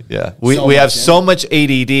exert. Yeah. We have so much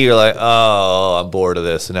ADD. You're like, oh, I'm bored of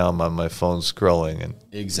this. And now I'm on my phone scrolling. And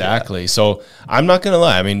exactly. Yeah. So I'm not going to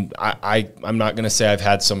lie. I mean, I'm not going to say I've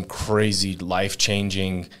had some crazy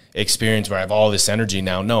life-changing experience where I have all this energy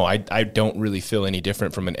now. No, I don't really feel any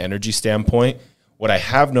different from an energy standpoint. What I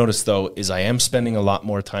have noticed, though, is I am spending a lot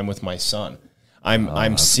more time with my son.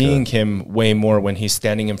 I'm seeing him way more when he's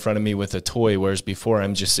standing in front of me with a toy, whereas before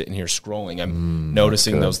I'm just sitting here scrolling. I'm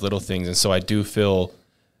noticing those little things, and so I do feel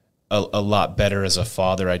a lot better as a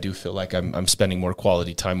father. I do feel like I'm spending more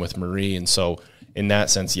quality time with Marie, and so in that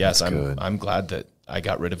sense, yes, I'm glad that I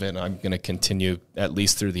got rid of it, and I'm going to continue at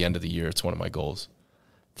least through the end of the year. It's one of my goals.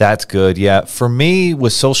 That's good. Yeah, for me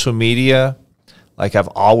with social media, like I've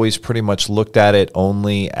always pretty much looked at it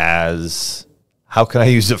only as, how can I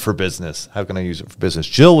use it for business? How can I use it for business?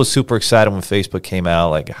 Jill was super excited when Facebook came out,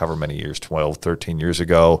 like however many years, 12, 13 years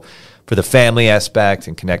ago, for the family aspect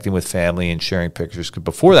and connecting with family and sharing pictures. Because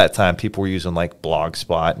before that time, people were using like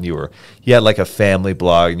Blogspot, and you had like a family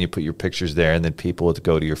blog, and you put your pictures there, and then people would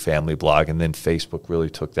go to your family blog, and then Facebook really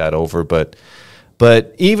took that over. But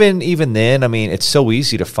even then, I mean, it's so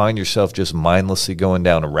easy to find yourself just mindlessly going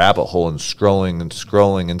down a rabbit hole and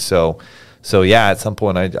scrolling. And so yeah, at some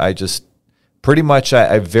point I just pretty much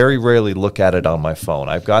I very rarely look at it on my phone.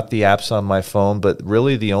 I've got the apps on my phone, but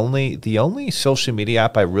really the only social media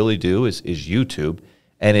app I really do is YouTube,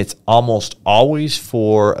 and it's almost always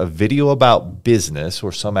for a video about business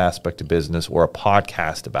or some aspect of business or a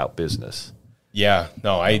podcast about business. Yeah,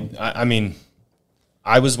 no, I mean,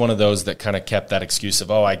 I was one of those that kind of kept that excuse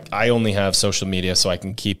of, I only have social media so I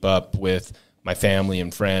can keep up with my family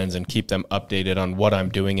and friends and keep them updated on what I'm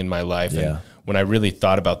doing in my life. Yeah. And when I really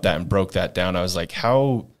thought about that and broke that down, I was like,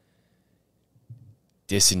 how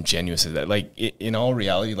disingenuous is that? Like, in all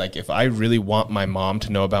reality, like if I really want my mom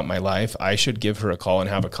to know about my life, I should give her a call and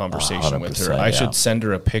have a conversation with her. I should send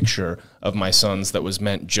her a picture of my sons that was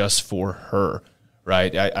meant just for her,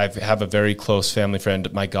 right? I have a very close family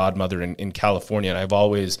friend, my godmother in California, and I've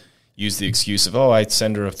always used the excuse of, I'd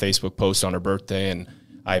send her a Facebook post on her birthday, and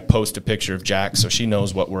I post a picture of Jack so she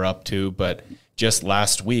knows what we're up to. But just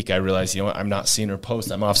last week, I realized, I'm not seeing her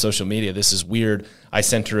post. I'm off social media. This is weird. I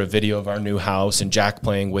sent her a video of our new house and Jack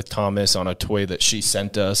playing with Thomas on a toy that she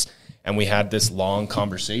sent us. And we had this long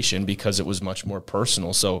conversation because it was much more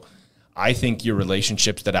personal. So I think your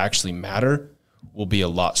relationships that actually matter will be a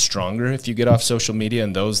lot stronger if you get off social media,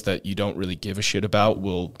 and those that you don't really give a shit about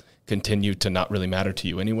will continue to not really matter to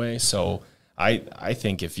you anyway. So I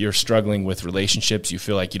think if you're struggling with relationships, you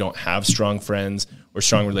feel like you don't have strong friends or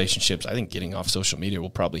strong relationships, I think getting off social media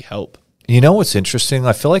will probably help. You know what's interesting?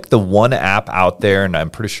 I feel like the one app out there, and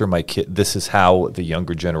I'm pretty sure this is how the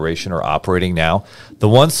younger generation are operating now, the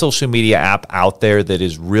one social media app out there that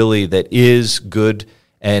is good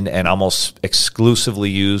and almost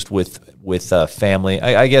exclusively used with family.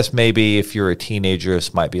 I guess maybe if you're a teenager,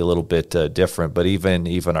 this might be a little bit different, but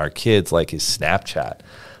even our kids, like, is Snapchat.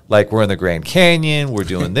 Like, we're in the Grand Canyon, we're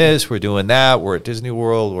doing this, we're doing that, we're at Disney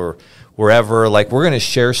World, we're wherever. Like, we're going to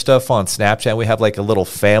share stuff on Snapchat. We have like a little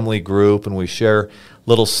family group, and we share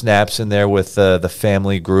little snaps in there with the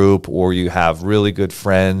family group, or you have really good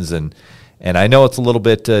friends, and And I know it's a little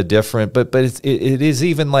bit different, but it is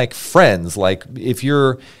even like friends. Like if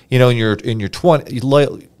you're, in your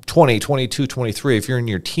 20, 22, 23, if you're in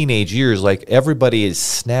your teenage years, like everybody is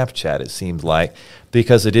Snapchat, it seems like,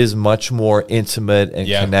 because it is much more intimate and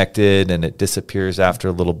connected, and it disappears after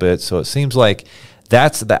a little bit. So it seems like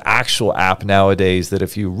that's the actual app nowadays that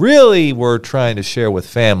if you really were trying to share with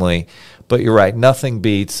family, but you're right, nothing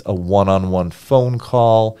beats a one-on-one phone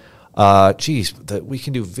call. That we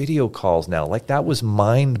can do video calls now. Like that was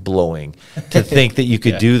mind-blowing to think that you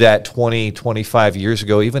could do that 20, 25 years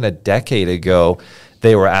ago, even a decade ago.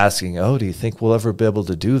 They were asking, do you think we'll ever be able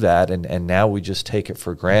to do that? And now we just take it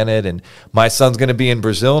for granted. And my son's going to be in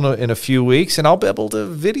Brazil in a few weeks, and I'll be able to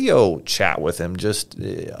video chat with him. Just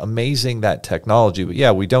amazing, that technology. But,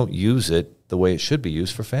 yeah, we don't use it the way it should be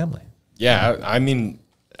used for family. Yeah, I mean,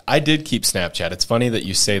 I did keep Snapchat. It's funny that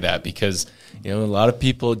you say that because, a lot of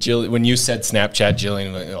people, when you said Snapchat,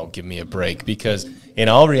 Jillian, like, give me a break, because in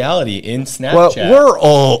all reality, in Snapchat. Well, we're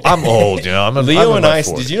old. I'm old, Leo and I,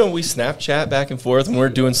 did you know we Snapchat back and forth when we're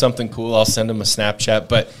doing something cool? I'll send him a Snapchat.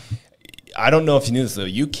 But I don't know if you knew this, though.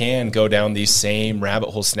 You can go down these same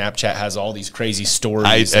rabbit holes. Snapchat has all these crazy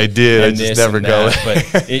stories. I did. I just never go.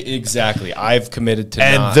 But exactly. I've committed to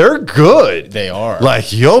and they're good. They are.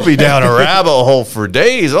 Like, you'll be down a rabbit hole for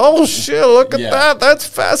days. Oh, shit, look at that. That's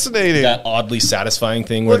fascinating. That oddly satisfying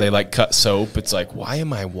thing where they, like, cut soap. It's like, why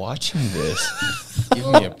am I watching this? Give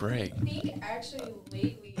me a break. I think actually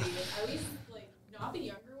lately, at least, like, not the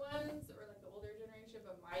younger ones or, like, the older generation,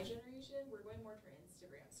 but my generation, we're going more for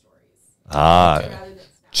Instagram stories.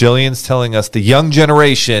 Jillian's telling us the young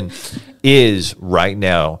generation is right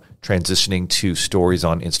now transitioning to stories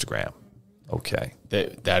on Instagram. Okay.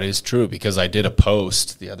 That is true, because I did a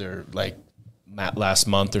post the other, like, last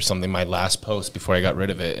month or something, my last post before I got rid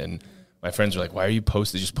of it, and my friends were like, why are you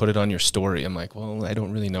posting? Just put it on your story. I'm like, well, I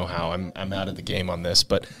don't really know how. I'm out of the game on this.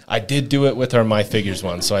 But I did do it with our My Figures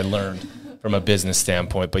one, so I learned from a business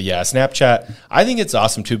standpoint. But, yeah, Snapchat, I think it's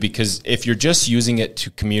awesome, too, because if you're just using it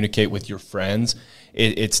to communicate with your friends,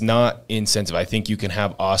 it's not insensitive. I think you can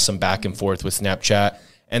have awesome back and forth with Snapchat,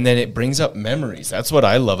 and then it brings up memories. That's what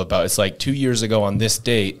I love about it. It's like 2 years ago on this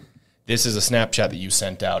date, this is a Snapchat that you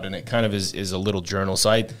sent out, and it kind of is a little journal.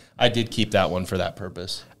 So I did keep that one for that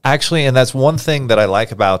purpose. Actually, and that's one thing that I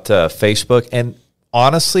like about Facebook. And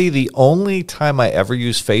honestly, the only time I ever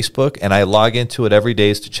use Facebook, and I log into it every day,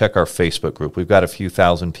 is to check our Facebook group. We've got a few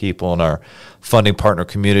thousand people in our funding partner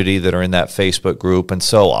community that are in that Facebook group. And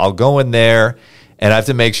so I'll go in there, and I have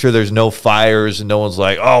to make sure there's no fires and no one's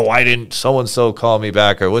like, oh, why didn't so-and-so call me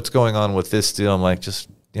back, or what's going on with this deal? I'm like, just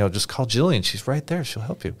call Jillian. She's right there. She'll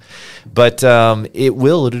help you. But it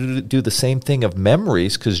will do the same thing of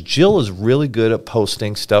memories, because Jill is really good at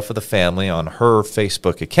posting stuff of the family on her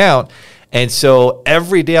Facebook account. And so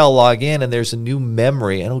every day I'll log in, and there's a new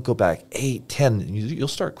memory, and it'll go back 8, 10. You'll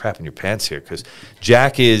start crapping your pants here, because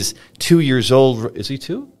Jack is 2 years old. Is he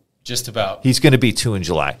 2? Just about. He's going to be 2 in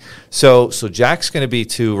July. So Jack's going to be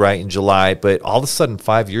 2 right in July, but all of a sudden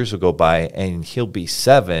 5 years will go by, and he'll be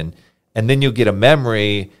 7. And then you'll get a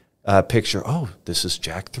memory picture. Oh, this is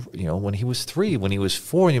Jack, when he was 3, when he was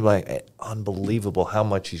 4. And you're like, unbelievable how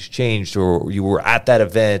much he's changed. Or you were at that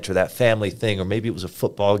event or that family thing, or maybe it was a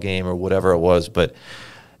football game or whatever it was. But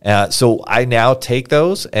so I now take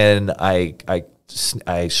those, and I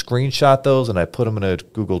screenshot those, and I put them in a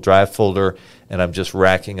Google Drive folder, and I'm just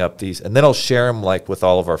racking up these. And then I'll share them, like, with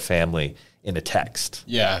all of our family in a text.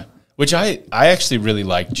 Yeah. Which I actually really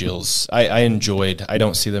like Jill's. I enjoyed, I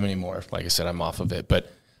don't see them anymore. Like I said, I'm off of it.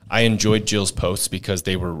 But I enjoyed Jill's posts because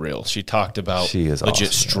they were real. She talked about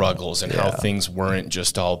legit struggles and how things weren't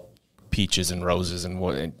just all peaches and roses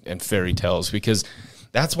and fairy tales. Because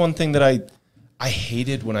that's one thing that I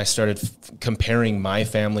hated when I started comparing my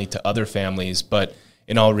family to other families. But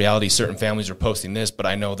in all reality, certain families are posting this, but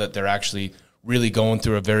I know that they're actually really going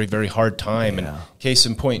through a very, very hard time. And case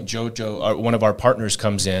in point, JoJo, one of our partners,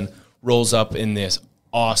 comes in, rolls up in this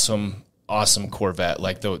awesome Corvette,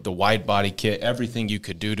 like the wide body kit, everything you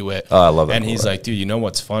could do to it. Oh, I love that. And he's like, dude, you know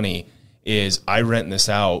what's funny is I rent this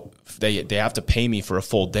out. They have to pay me for a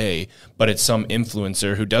full day, but it's some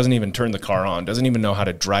influencer who doesn't even turn the car on, doesn't even know how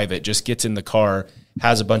to drive it, just gets in the car,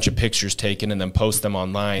 has a bunch of pictures taken, and then posts them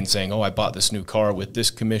online saying, oh, I bought this new car with this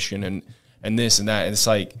commission and this and that. And it's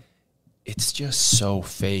like, it's just so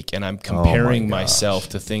fake. And I'm comparing myself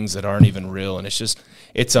to things that aren't even real. And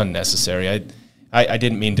it's unnecessary. I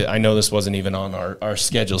didn't mean to. I know this wasn't even on our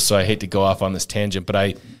schedule, so I hate to go off on this tangent, but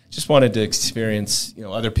I just wanted to experience,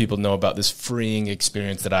 other people know about this freeing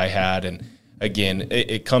experience that I had. And again,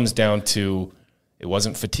 it comes down to, It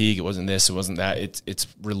wasn't fatigue. It wasn't this. It wasn't that. It's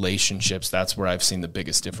relationships. That's where I've seen the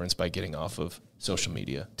biggest difference by getting off of social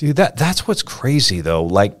media. Dude, that's what's crazy, though.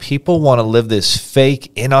 Like, people want to live this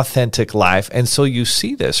fake, inauthentic life. And so you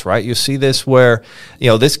see this, right? You see this where,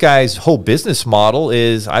 this guy's whole business model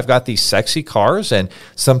is, I've got these sexy cars, and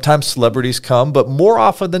sometimes celebrities come, but more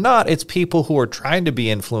often than not, it's people who are trying to be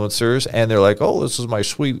influencers, and they're like, oh, this is my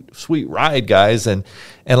sweet ride, guys. And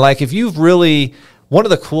like, if you've really... One of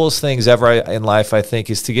the coolest things ever in life, I think,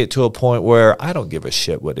 is to get to a point where I don't give a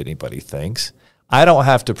shit what anybody thinks. I don't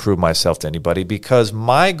have to prove myself to anybody because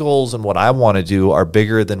my goals and what I want to do are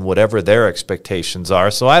bigger than whatever their expectations are.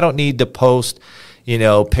 So I don't need to post,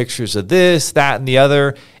 pictures of this, that, and the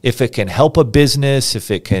other. If it can help a business,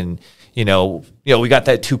 if it can, we got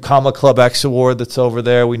that 2 Comma Club X award that's over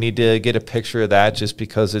there. We need to get a picture of that just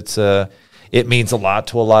because it means a lot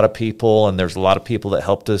to a lot of people, and there's a lot of people that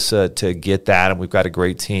helped us to get that, and we've got a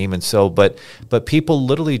great team. And so, but people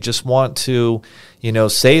literally just want to,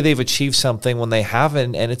 say they've achieved something when they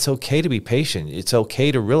haven't, and it's okay to be patient. It's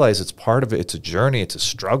okay to realize it's part of it. It's a journey. It's a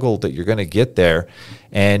struggle that you're going to get there,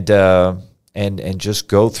 and just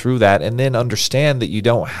go through that, and then understand that you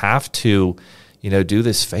don't have to, do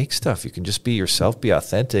this fake stuff. You can just be yourself, be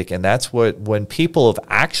authentic. And that's when people have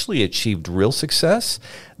actually achieved real success,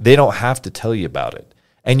 they don't have to tell you about it.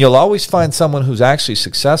 And you'll always find someone who's actually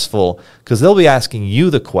successful because they'll be asking you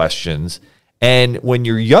the questions. And when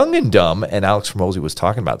you're young and dumb, and Alex Hormozi was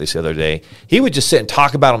talking about this the other day, he would just sit and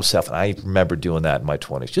talk about himself. And I remember doing that in my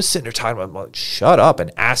 20s, just sitting there talking about, shut up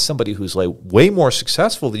and ask somebody who's like way more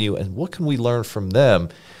successful than you, and what can we learn from them?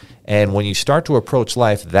 And when you start to approach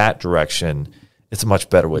life that direction, it's a much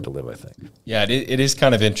better way to live, I think. Yeah, it is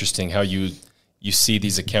kind of interesting how you see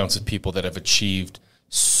these accounts of people that have achieved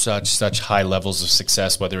such high levels of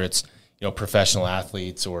success, whether it's professional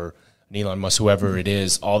athletes or Elon Musk, whoever it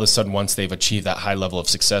is. All of a sudden, once they've achieved that high level of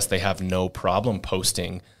success, they have no problem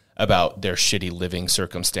posting about their shitty living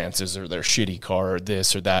circumstances or their shitty car or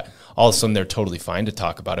this or that. All of a sudden, they're totally fine to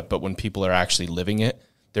talk about it. But when people are actually living it,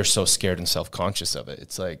 they're so scared and self-conscious of it.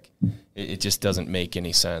 It's like it just doesn't make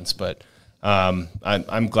any sense. But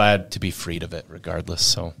I'm glad to be freed of it regardless.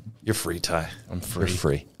 So you're free, Ty. I'm free. You're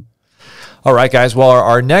free. All right, guys. Well,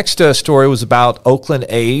 our next story was about Oakland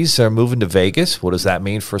A's moving to Vegas. What does that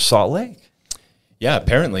mean for Salt Lake? Yeah,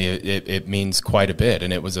 apparently it means quite a bit,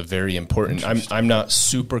 and it was a very important. I'm not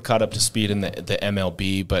super caught up to speed in the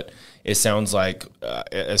MLB, but it sounds like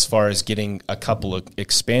as far as getting a couple of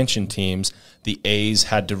expansion teams, the A's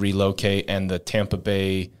had to relocate, and the Tampa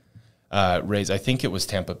Bay Rays, I think it was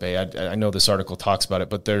Tampa Bay. I know this article talks about it,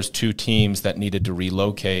 but there's 2 teams that needed to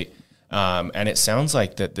relocate, and it sounds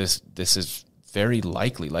like that this is very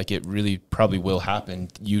likely. Like, it really probably will happen.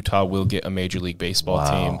 Utah will get a Major League Baseball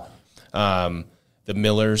team. The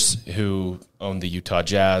Millers, who own the Utah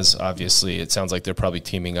Jazz, obviously, it sounds like they're probably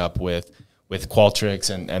teaming up with Qualtrics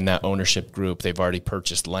and that ownership group. They've already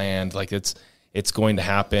purchased land. Like, it's going to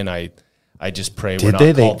happen. I just pray we're not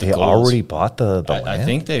called the They already bought the land? I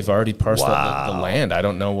think they've already parceled the land. I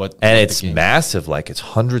don't know what. And it's massive. Like, it's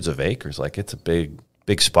hundreds of acres. Like, it's a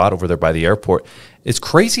big spot over there by the airport. It's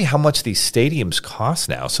crazy how much these stadiums cost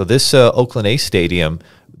now. So this Oakland A's stadium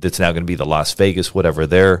that's now going to be the Las Vegas, whatever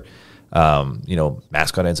their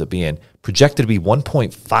mascot ends up being, projected to be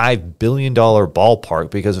 $1.5 billion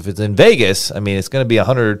ballpark, because if it's in Vegas, I mean, it's going to be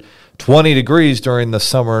 120 degrees during the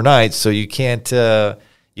summer nights. So you can't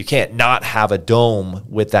not have a dome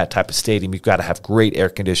with that type of stadium. You've got to have great air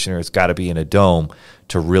conditioner. It's got to be in a dome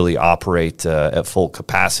to really operate at full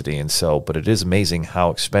capacity. And so, but it is amazing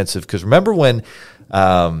how expensive. Because remember when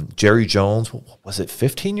Jerry Jones, was it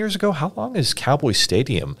 15 years ago? How long has Cowboy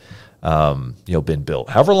Stadium been built?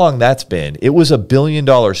 However long that's been, it was $1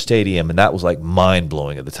 billion stadium, and that was like mind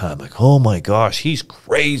blowing at the time. Like, oh my gosh, he's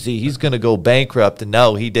crazy. He's going to go bankrupt. And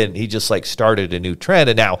no, he didn't. He just like started a new trend,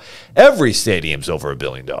 and now every stadium's over $1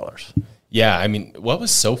 billion. Yeah, I mean, what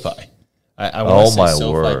was SoFi? I want to say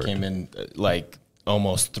SoFi word. Came in like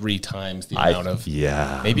almost 3 times the amount of,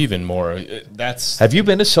 maybe even more. Have you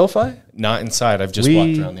been to SoFi? Not inside. I've just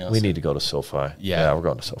walked around the outside. We need to go to SoFi. Yeah, we're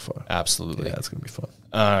going to SoFi. Absolutely. Yeah, it's going to be fun.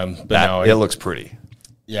 It looks pretty.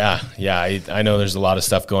 Yeah. I know there's a lot of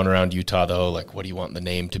stuff going around Utah, though. Like, what do you want the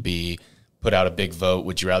name to be? Put out a big vote.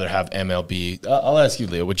 Would you rather have MLB? I'll ask you,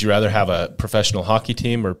 Leo. Would you rather have a professional hockey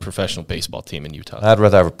team or professional baseball team in Utah? I'd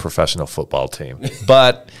rather have a professional football team.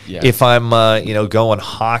 But if I'm going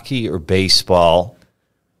hockey or baseball,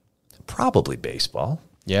 probably baseball.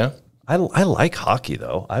 Yeah. I like hockey,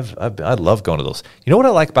 though. I love going to those. You know what I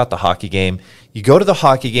like about the hockey game? You go to the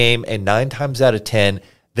hockey game, and 9 times out of 10,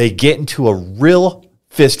 they get into a real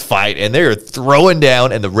fist fight, and they're throwing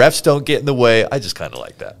down, and the refs don't get in the way. I just kind of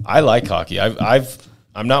like that. I like hockey.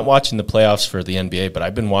 I'm not watching the playoffs for the NBA, but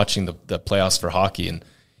I've been watching the playoffs for hockey, and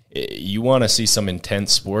you want to see some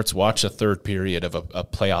intense sports, watch a third period of a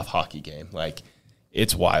playoff hockey game. Like,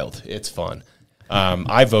 it's wild. It's fun.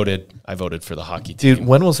 I voted for the hockey team. Dude,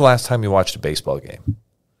 when was the last time you watched a baseball game?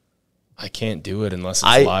 I can't do it unless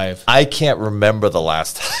it's live. I can't remember the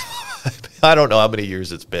last time. I don't know how many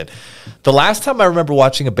years it's been. The last time I remember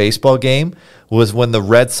watching a baseball game was when the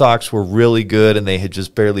Red Sox were really good and they had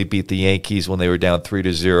just barely beat the Yankees when they were down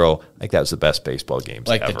 3-0. I think that was the best baseball games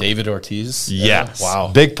ever. The David Ortiz? Yes. Wow.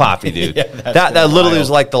 Big Papi, dude. Yeah, that literally was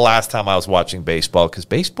like the last time I was watching baseball, because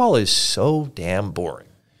baseball is so damn boring.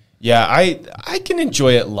 Yeah, I can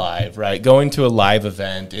enjoy it live, right? Going to a live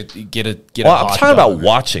event, get a Well, I'm talking about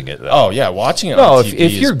watching it, though. Oh yeah, watching it. No, on TV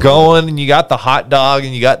if you're going and you got the hot dog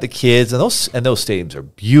and you got the kids, and those stadiums are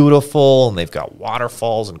beautiful, and they've got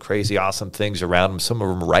waterfalls and crazy awesome things around them. Some of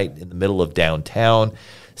them right in the middle of downtown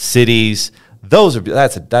cities.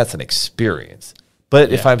 That's an experience.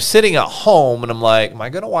 But if I'm sitting at home and I'm like, am I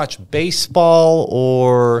going to watch baseball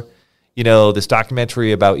or this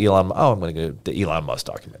documentary about Elon? Oh, I'm going to go to the Elon Musk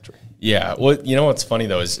documentary. Yeah. Well, you know what's funny,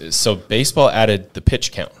 though, is so baseball added the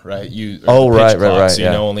pitch count, right? Right. So you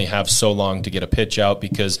only have so long to get a pitch out,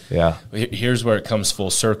 because here's where it comes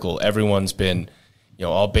full circle. Everyone's been,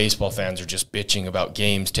 all baseball fans are just bitching about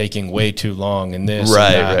games taking way too long and this and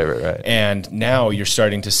that. Right. And now you're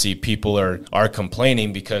starting to see people are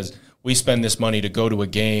complaining because we spend this money to go to a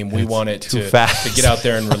game. We want it to get out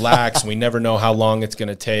there and relax. We never know how long it's going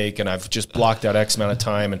to take. And I've just blocked out X amount of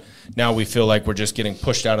time. And now we feel like we're just getting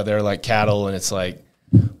pushed out of there like cattle. And it's like,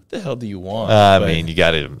 what the hell do you want? You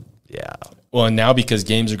got to, yeah. Well, and now because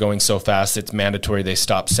games are going so fast, it's mandatory they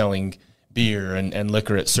stop selling beer and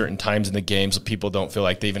liquor at certain times in the game, so people don't feel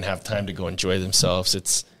like they even have time to go enjoy themselves.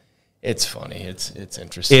 It's funny. It's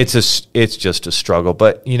interesting. It's just a struggle.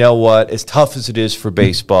 But you know what? As tough as it is for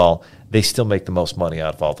baseball, they still make the most money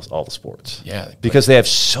out of all the sports. Yeah. Because they have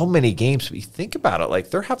so many games. But you think about it, like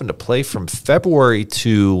they're having to play from February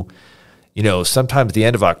to, sometimes the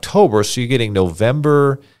end of October. So you're getting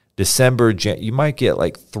November, December, you might get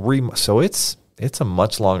like 3 months. So it's a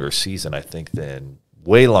much longer season, I think,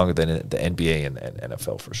 way longer than the NBA and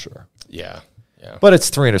NFL for sure. Yeah. But it's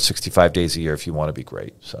 365 days a year if you want to be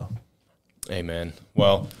great. So. Amen.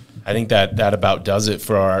 Well, I think that about does it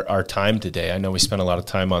for our time today. I know we spent a lot of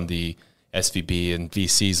time on the SVB and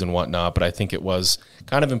VCs and whatnot, but I think it was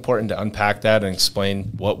kind of important to unpack that and explain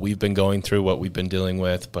what we've been going through, what we've been dealing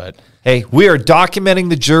with. But hey, we are documenting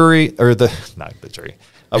the jury, or not the jury.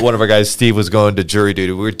 One of our guys, Steve, was going to jury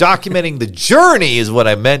duty. We're documenting the journey, is what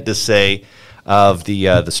I meant to say, of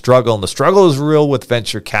the struggle. And the struggle is real with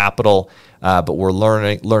venture capital. But we're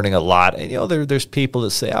learning a lot. And, there's people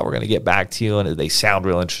that say, we're going to get back to you, and they sound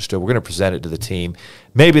real interested. We're going to present it to the team.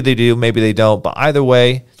 Maybe they do, maybe they don't. But either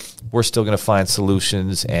way, we're still going to find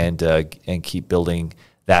solutions and keep building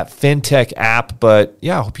that fintech app. But, I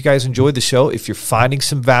hope you guys enjoyed the show. If you're finding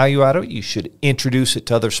some value out of it, you should introduce it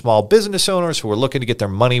to other small business owners who are looking to get their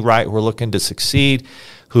money right, who are looking to succeed,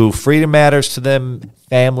 who freedom matters to them,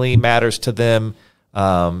 family matters to them.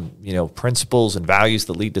 Principles and values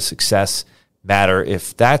that lead to success matter.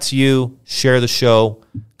 If that's you, share the show,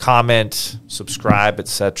 comment, subscribe,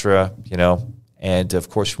 etc. And of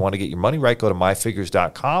course, if you want to get your money right, go to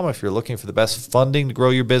myfigures.com. If you're looking for the best funding to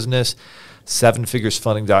grow your business,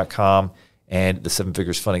 sevenfiguresfunding.com, and the Seven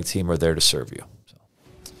Figures Funding team are there to serve you. So.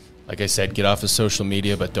 Like I said, get off of social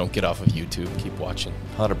media, but don't get off of YouTube. Keep watching.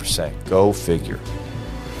 100%. Go figure.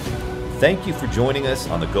 Thank you for joining us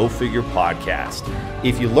on the Go Figure podcast.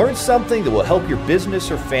 If you learned something that will help your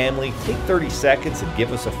business or family, take 30 seconds and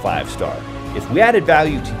give us a 5-star. If we added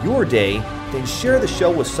value to your day, then share the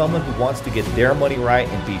show with someone who wants to get their money right,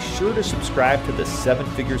 and be sure to subscribe to the Seven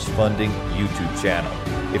Figures Funding YouTube channel.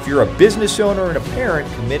 If you're a business owner and a parent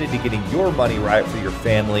committed to getting your money right for your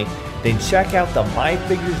family, then check out the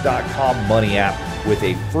myfigures.com money app with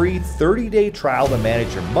a free 30-day trial to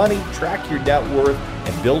manage your money, track your net worth,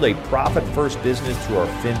 and build a profit-first business through our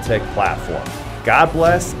fintech platform. God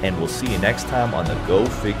bless, and we'll see you next time on the Go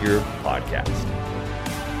Figure podcast.